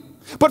me.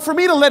 But for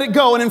me to let it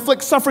go and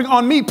inflict suffering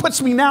on me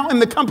puts me now in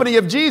the company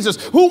of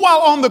Jesus, who while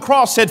on the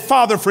cross said,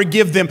 Father,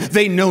 forgive them,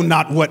 they know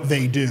not what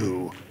they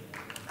do.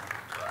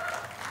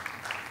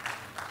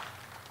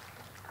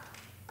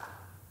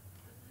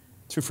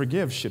 To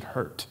forgive should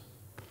hurt.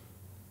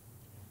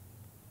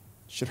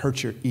 Should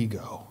hurt your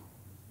ego.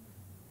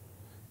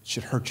 It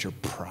should hurt your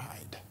pride.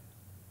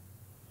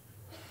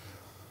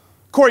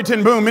 Corrie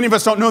ten Boom, many of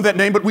us don't know that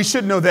name, but we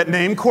should know that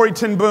name. Corrie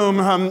ten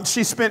Boom,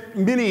 she spent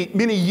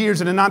many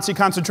years in a Nazi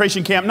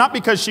concentration camp, not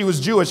because she was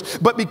Jewish,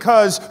 but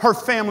because her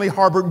family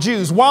harbored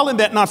Jews. While in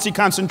that Nazi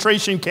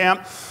concentration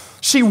camp,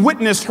 she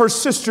witnessed her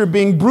sister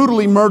being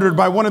brutally murdered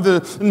by one of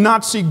the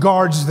Nazi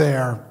guards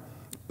there.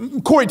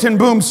 Corrie ten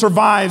Boom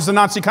survives the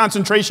Nazi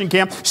concentration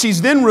camp.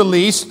 She's then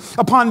released.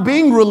 Upon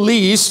being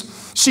released,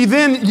 she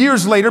then,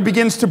 years later,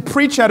 begins to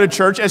preach at a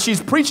church. As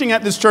she's preaching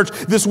at this church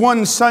this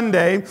one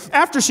Sunday,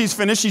 after she's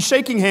finished, she's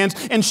shaking hands,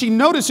 and she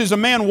notices a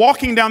man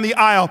walking down the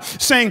aisle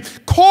saying,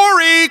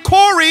 Corrie,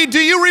 Corrie, do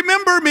you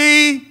remember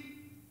me?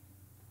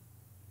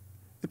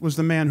 It was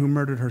the man who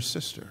murdered her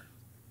sister.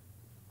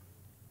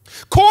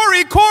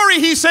 Corrie, Corrie,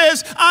 he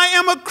says, I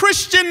am a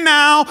Christian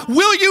now.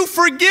 Will you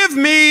forgive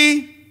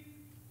me?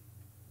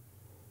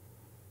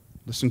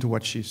 Listen to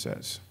what she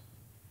says.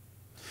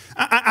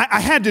 I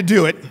had to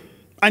do it.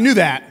 I knew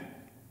that.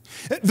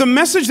 The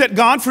message that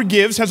God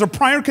forgives has a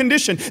prior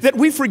condition, that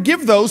we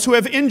forgive those who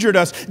have injured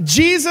us.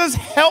 Jesus,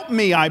 help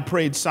me, I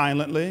prayed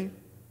silently.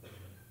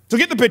 So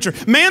get the picture.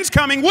 Man's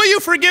coming, will you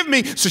forgive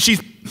me? So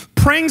she's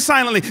praying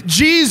silently.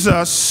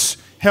 Jesus,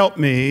 help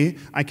me.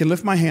 I can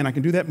lift my hand. I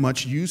can do that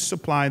much. You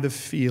supply the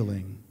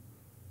feeling.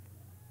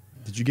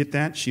 Did you get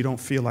that? She don't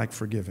feel like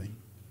forgiving.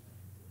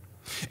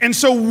 And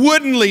so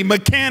woodenly,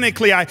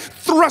 mechanically, I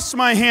thrust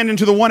my hand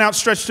into the one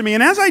outstretched to me.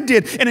 And as I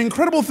did, an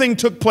incredible thing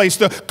took place.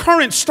 The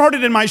current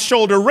started in my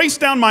shoulder, raced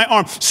down my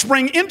arm,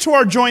 sprang into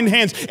our joined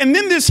hands. And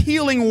then this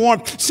healing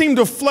warmth seemed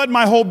to flood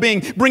my whole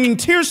being, bringing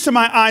tears to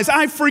my eyes.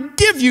 I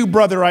forgive you,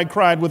 brother, I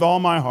cried with all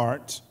my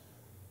heart.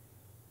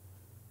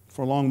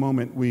 For a long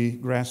moment, we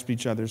grasped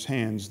each other's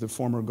hands, the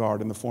former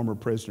guard and the former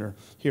prisoner.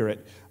 Hear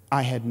it.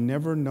 I had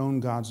never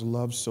known God's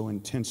love so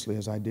intensely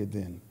as I did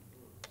then.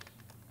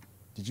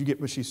 Did you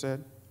get what she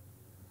said?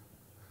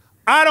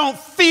 I don't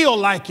feel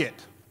like it.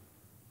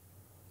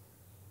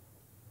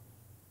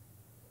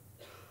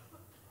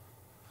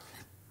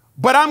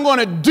 But I'm going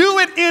to do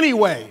it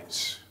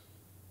anyways.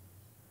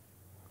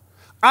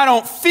 I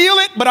don't feel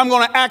it, but I'm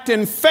going to act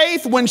in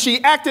faith. When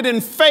she acted in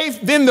faith,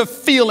 then the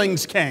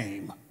feelings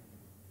came.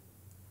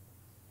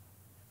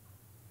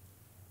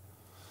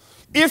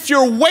 If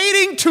you're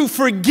waiting to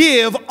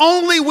forgive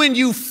only when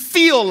you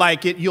feel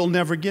like it, you'll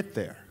never get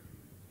there.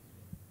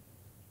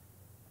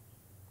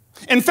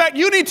 In fact,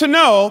 you need to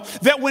know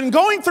that when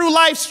going through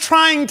life's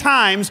trying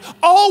times,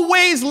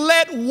 always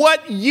let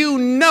what you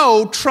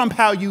know trump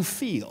how you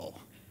feel.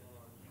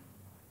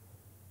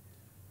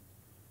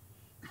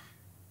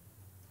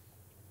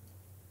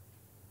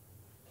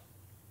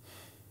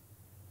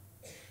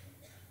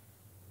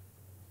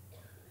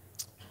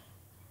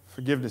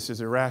 Forgiveness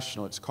is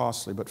irrational, it's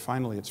costly, but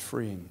finally it's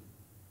freeing.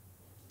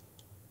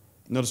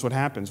 Notice what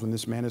happens when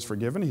this man is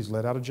forgiven. He's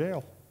let out of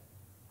jail.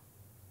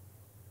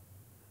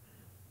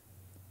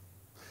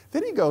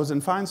 Then he goes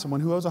and finds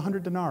someone who owes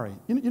 100 denarii.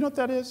 You know what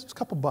that is? It's a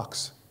couple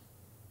bucks.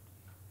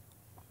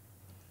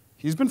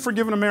 He's been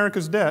forgiven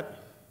America's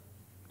debt,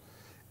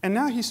 and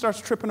now he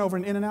starts tripping over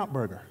an In-N-Out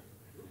burger.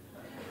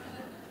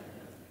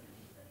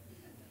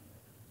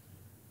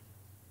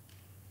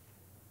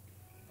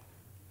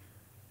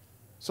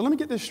 So let me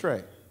get this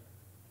straight.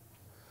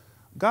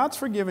 God's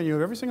forgiven you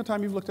of every single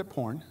time you've looked at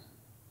porn.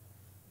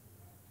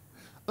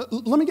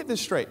 Let me get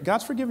this straight.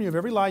 God's forgiven you of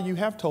every lie you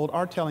have told,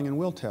 are telling, and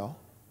will tell.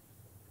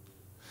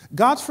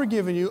 God's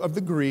forgiven you of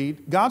the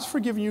greed. God's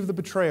forgiven you of the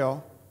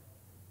betrayal.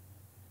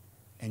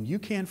 And you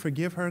can't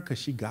forgive her because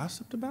she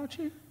gossiped about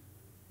you?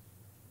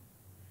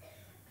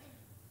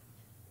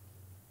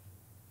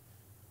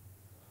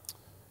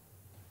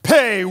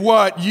 Pay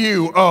what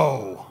you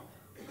owe.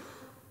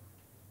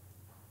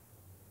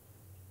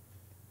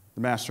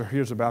 The master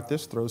hears about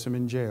this, throws him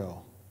in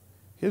jail.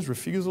 His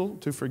refusal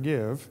to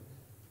forgive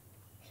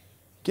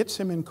gets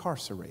him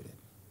incarcerated.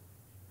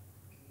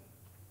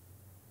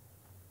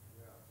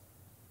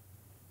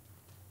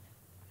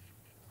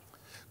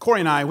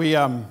 Corey and I, we've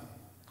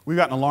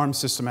got an alarm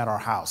system at our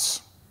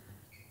house.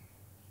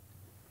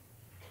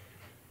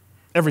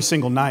 Every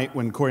single night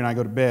when Corey and I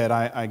go to bed,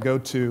 I go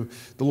to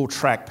the little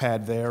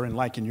trackpad there, and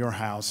like in your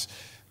house,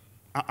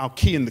 I'll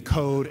key in the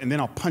code, and then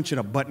I'll punch in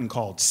a button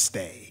called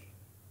stay.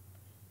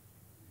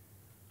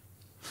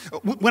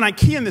 When I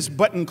key in this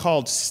button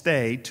called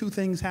stay, two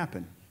things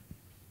happen.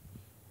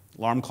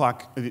 Alarm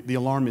clock, the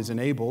alarm is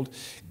enabled,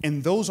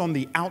 and those on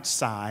the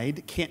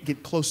outside can't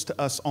get close to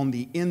us on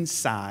the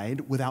inside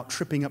without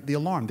tripping up the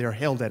alarm. They're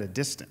held at a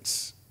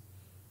distance.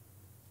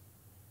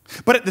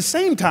 But at the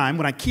same time,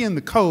 when I key in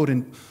the code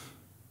and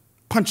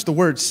punch the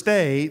word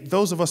stay,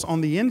 those of us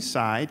on the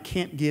inside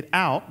can't get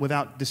out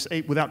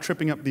without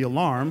tripping up the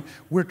alarm.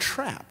 We're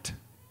trapped.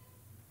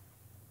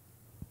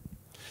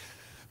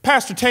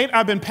 Pastor Tate,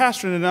 I've been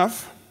pastoring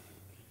enough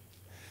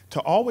to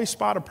always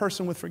spot a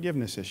person with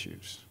forgiveness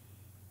issues.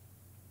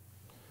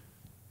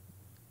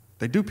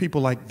 They do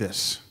people like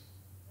this.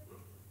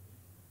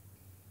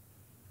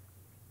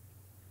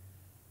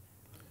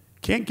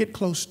 Can't get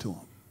close to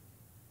them.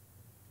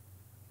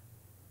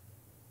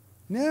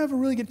 Never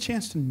really get a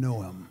chance to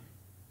know him.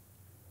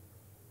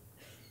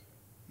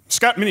 It's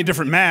got many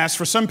different masks.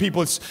 For some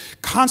people, it's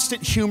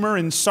constant humor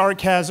and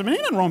sarcasm. And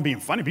ain't nothing wrong with being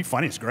funny. Be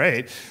funny is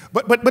great.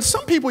 But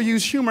some people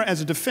use humor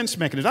as a defense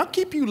mechanism. I'll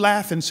keep you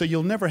laughing so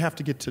you'll never have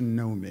to get to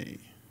know me.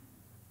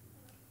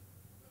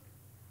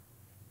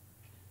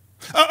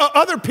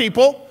 Other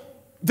people,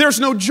 there's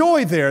no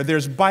joy there.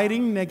 There's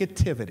biting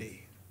negativity.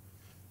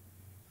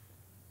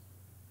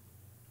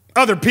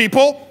 Other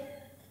people,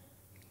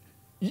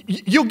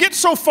 you'll get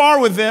so far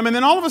with them, and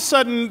then all of a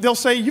sudden they'll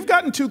say, you've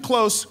gotten too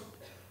close.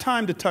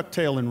 Time to tuck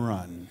tail and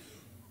run.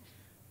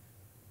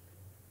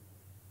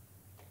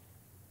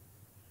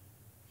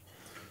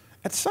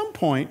 At some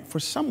point, for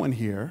someone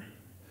here,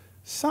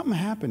 something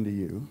happened to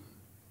you,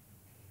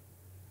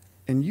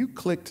 and you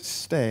clicked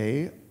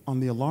stay on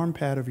the alarm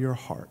pad of your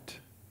heart.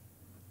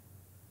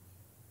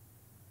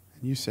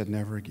 And you said,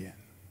 never again.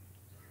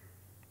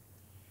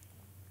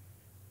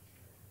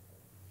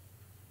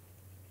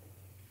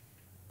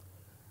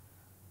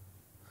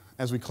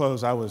 As we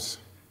close, I was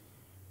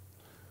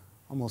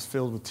almost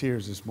filled with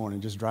tears this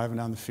morning, just driving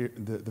down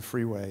the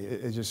freeway.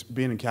 It's just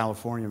being in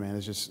California, man.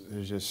 It's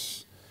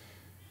just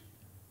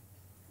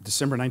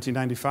December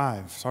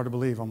 1995. It's hard to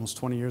believe. Almost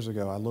 20 years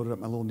ago, I loaded up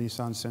my little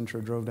Nissan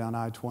Sentra, drove down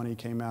I-20,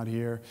 came out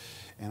here,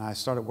 and I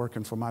started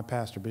working for my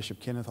pastor, Bishop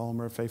Kenneth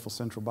Ulmer, Faithful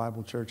Central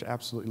Bible Church.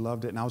 Absolutely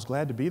loved it, and I was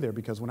glad to be there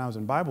because when I was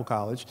in Bible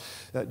college,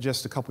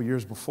 just a couple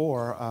years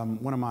before,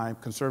 one of my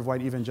conservative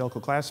white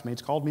evangelical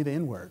classmates called me the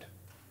N-word.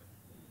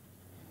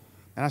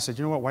 And I said,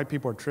 you know what, white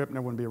people are tripping,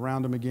 never want to be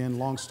around them again.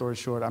 Long story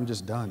short, I'm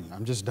just done.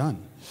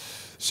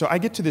 So I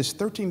get to this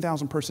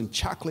 13,000 person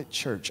chocolate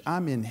church.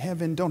 I'm in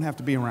heaven, don't have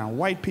to be around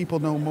white people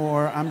no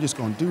more. I'm just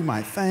going to do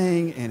my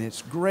thing, and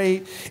it's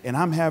great, and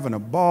I'm having a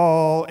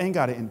ball. Ain't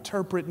got to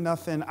interpret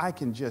nothing. I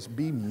can just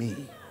be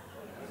me.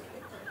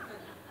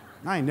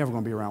 I ain't never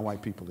going to be around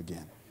white people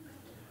again.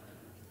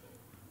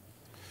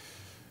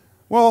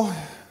 Well,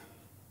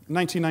 in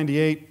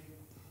 1998,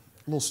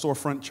 a little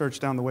storefront church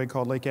down the way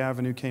called Lake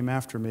Avenue came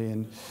after me,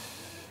 and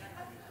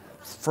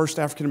first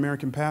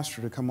African-American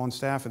pastor to come on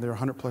staff in their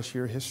 100-plus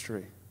year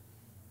history.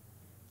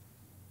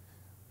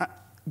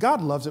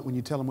 God loves it when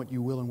you tell him what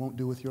you will and won't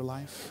do with your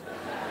life.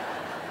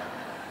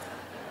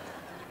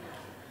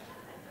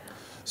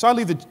 So I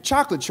leave the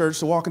chocolate church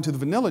to walk into the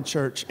vanilla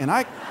church, and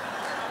I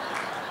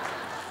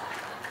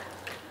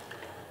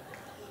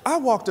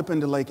walked up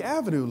into Lake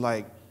Avenue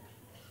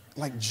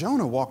like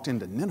Jonah walked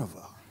into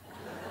Nineveh.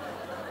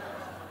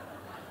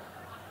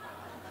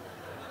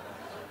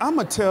 I'm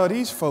going to tell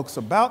these folks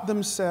about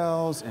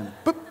themselves and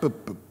boop, boop,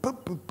 boop, boop,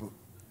 boop, boop.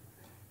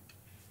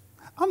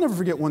 I'll never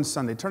forget one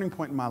Sunday, turning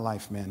point in my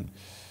life, man.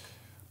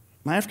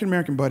 My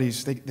African-American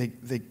buddies,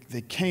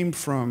 they came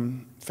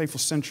from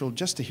Faithful Central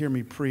just to hear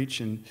me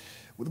preach, and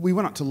we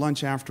went out to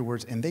lunch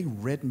afterwards, and they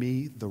read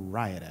me the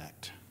riot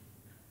act.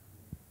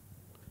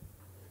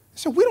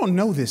 So we don't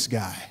know this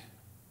guy.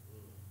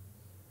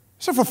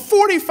 So for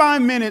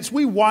 45 minutes,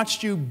 we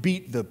watched you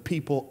beat the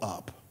people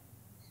up.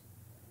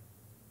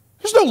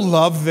 There's no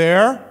love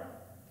there.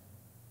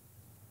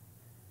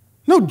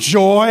 No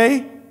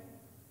joy.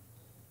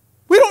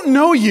 We don't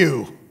know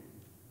you.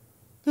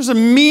 There's a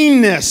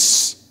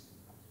meanness.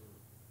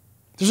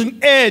 There's an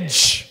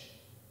edge.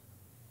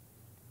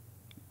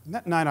 And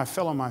that night I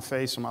fell on my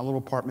face in my little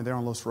apartment there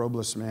on Los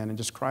Robles, man, and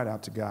just cried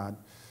out to God.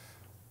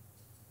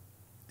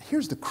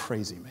 Here's the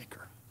crazy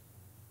maker.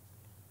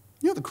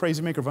 You know what the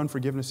crazy maker of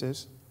unforgiveness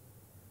is?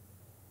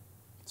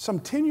 Some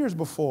 10 years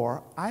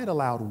before, I had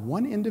allowed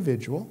one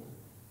individual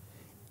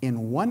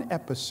in one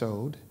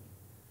episode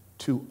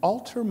to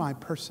alter my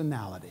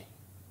personality.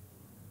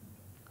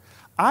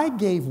 I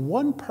gave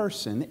one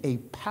person a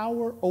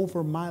power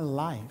over my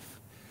life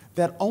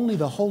that only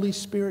the Holy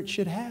Spirit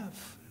should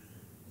have.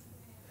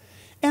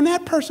 And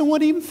that person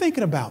wasn't even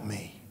thinking about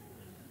me.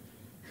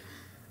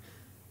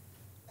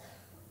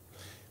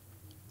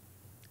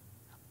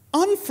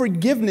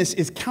 Unforgiveness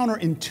is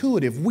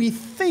counterintuitive. We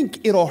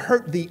think it'll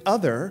hurt the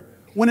other,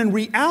 when in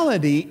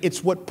reality,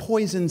 it's what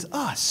poisons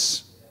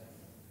us.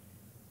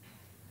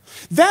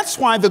 That's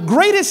why the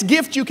greatest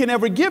gift you can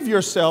ever give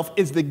yourself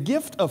is the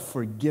gift of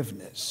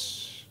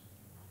forgiveness.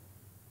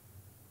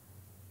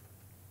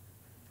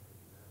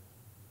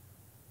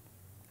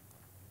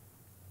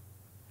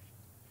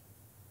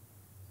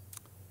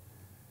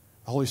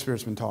 The Holy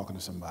Spirit's been talking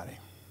to somebody.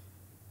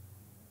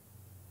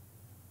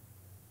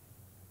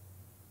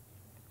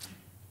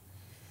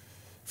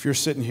 If you're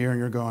sitting here and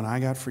you're going, I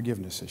got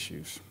forgiveness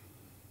issues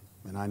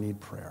and I need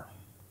prayer,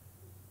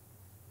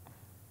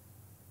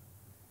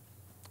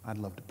 I'd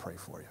love to pray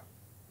for you.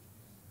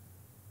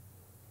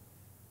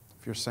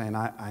 If you're saying,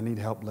 I need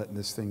help letting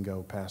this thing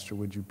go, Pastor,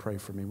 would you pray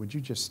for me? Would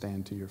you just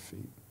stand to your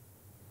feet?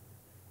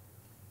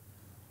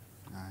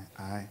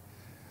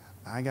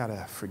 I got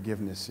a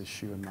forgiveness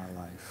issue in my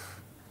life.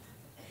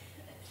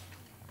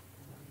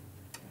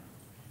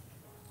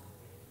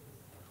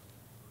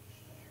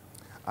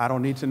 I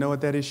don't need to know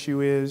what that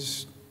issue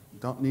is.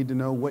 Don't need to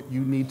know what you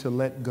need to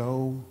let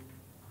go.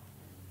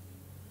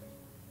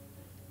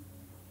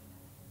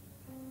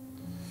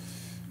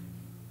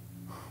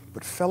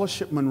 But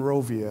Fellowship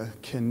Monrovia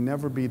can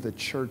never be the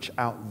church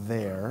out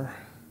there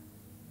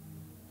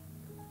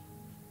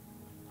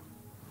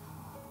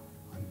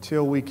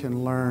until we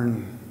can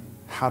learn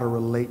how to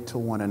relate to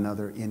one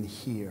another in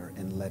here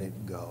and let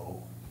it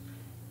go.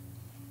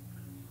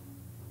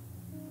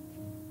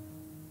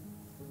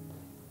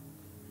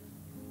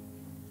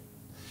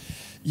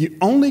 You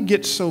only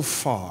get so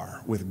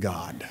far with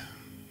God.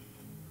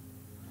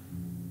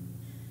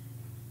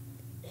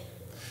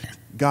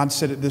 God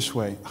said it this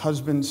way,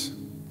 husbands,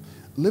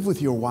 live with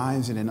your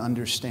wives in an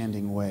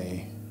understanding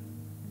way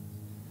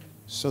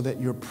so that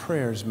your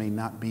prayers may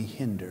not be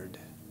hindered.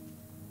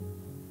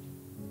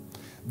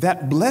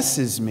 That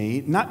blesses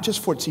me, not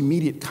just for its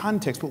immediate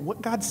context, but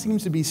what God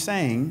seems to be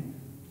saying,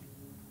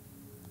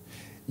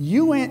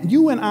 you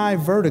and I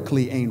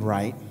vertically ain't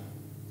right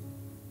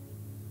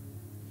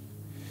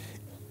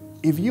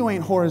if you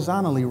ain't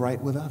horizontally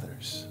right with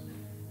others.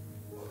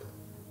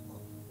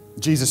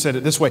 Jesus said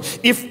it this way,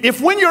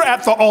 if when you're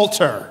at the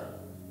altar,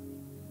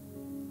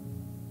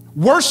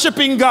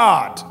 worshiping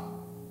God,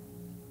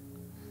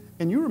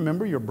 and you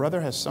remember your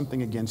brother has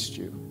something against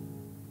you,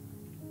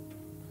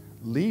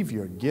 leave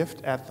your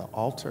gift at the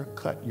altar,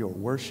 cut your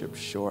worship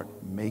short,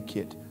 make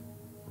it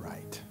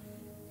right.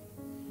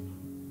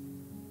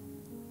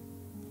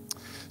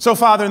 So,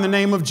 Father, in the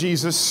name of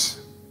Jesus,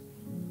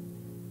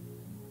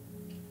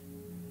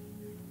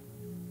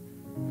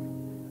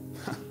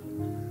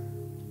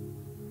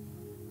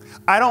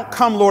 I don't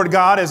come, Lord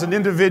God, as an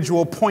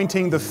individual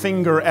pointing the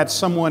finger at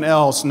someone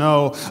else.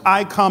 No,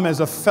 I come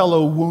as a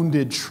fellow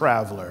wounded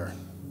traveler.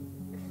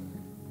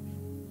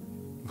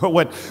 But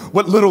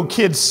what little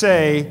kids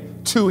say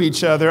to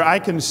each other, I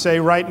can say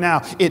right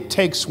now, it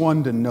takes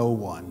one to know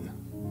one.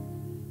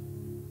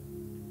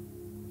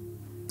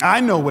 I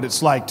know what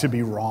it's like to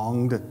be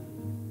wronged.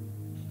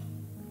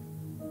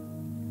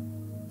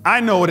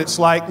 I know what it's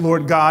like,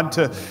 Lord God,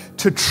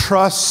 to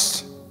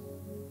trust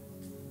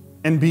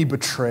and be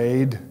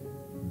betrayed.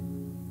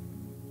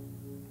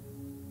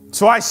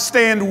 So I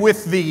stand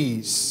with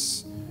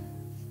these,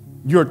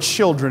 your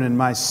children and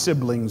my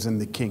siblings in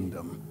the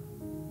kingdom.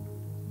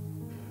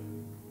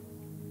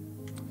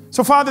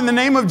 So, Father, in the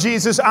name of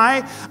Jesus,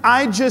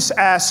 I just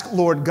ask,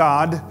 Lord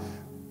God,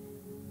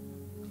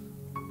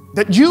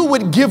 that you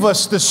would give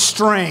us the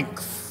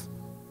strength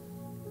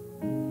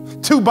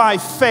to, by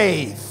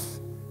faith,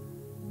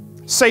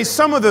 say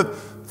some of the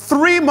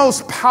three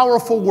most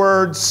powerful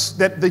words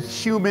that the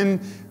human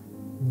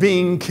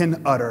being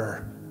can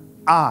utter.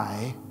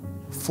 I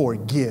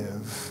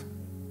forgive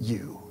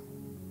you.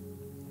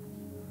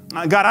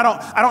 God,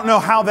 I don't know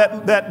how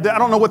that I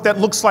don't know what that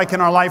looks like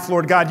in our life,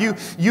 Lord God.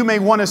 You may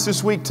want us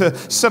this week to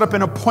set up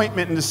an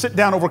appointment and to sit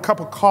down over a cup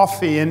of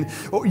coffee, and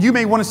you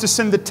may want us to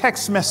send the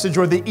text message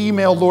or the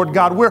email, Lord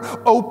God. We're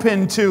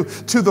open to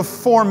the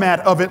format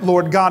of it,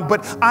 Lord God.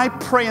 But I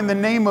pray in the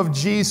name of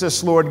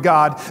Jesus, Lord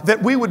God,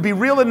 that we would be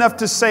real enough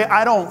to say,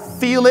 I don't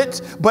feel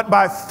it, but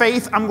by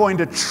faith, I'm going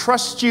to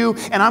trust you,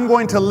 and I'm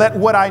going to let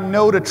what I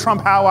know to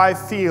trump how I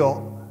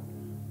feel.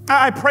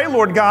 I pray,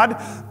 Lord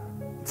God,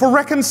 for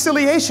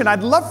reconciliation.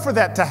 I'd love for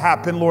that to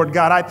happen, Lord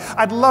God.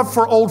 I'd love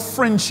for old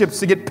friendships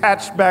to get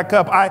patched back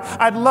up.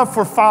 I'd love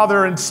for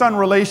father and son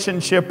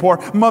relationship or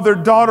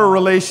mother-daughter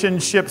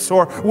relationships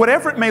or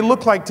whatever it may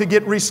look like to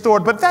get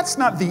restored. But that's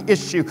not the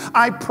issue.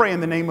 I pray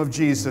in the name of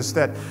Jesus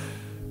that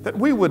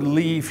we would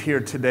leave here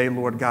today,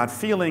 Lord God,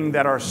 feeling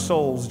that our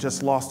souls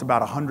just lost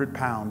about 100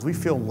 pounds. We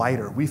feel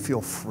lighter. We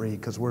feel free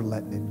because we're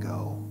letting it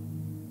go.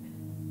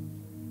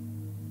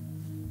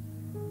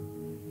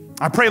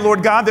 I pray,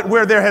 Lord God, that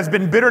where there has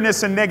been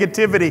bitterness and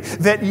negativity,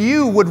 that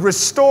you would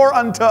restore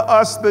unto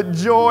us the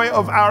joy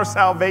of our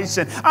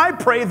salvation. I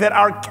pray that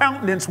our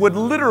countenance would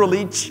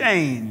literally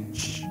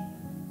change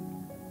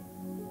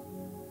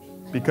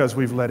because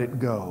we've let it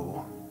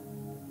go.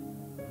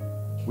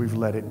 We've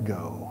let it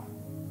go.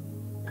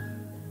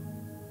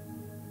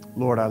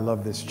 Lord, I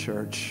love this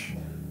church.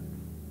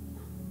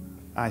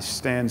 I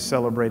stand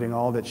celebrating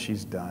all that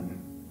she's done.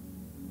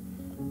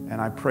 And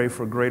I pray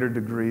for greater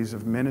degrees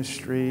of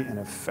ministry and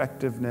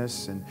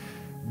effectiveness and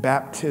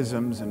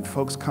baptisms and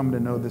folks come to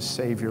know the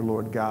Savior,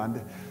 Lord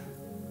God.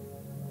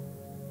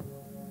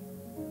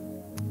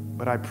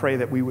 But I pray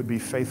that we would be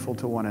faithful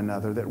to one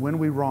another, that when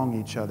we wrong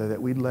each other,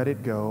 that we'd let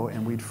it go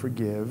and we'd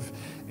forgive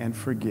and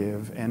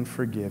forgive and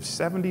forgive.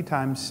 70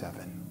 times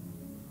 7,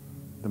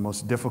 the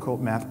most difficult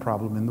math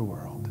problem in the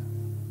world.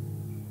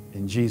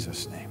 In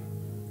Jesus' name,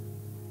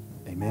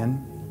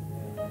 amen.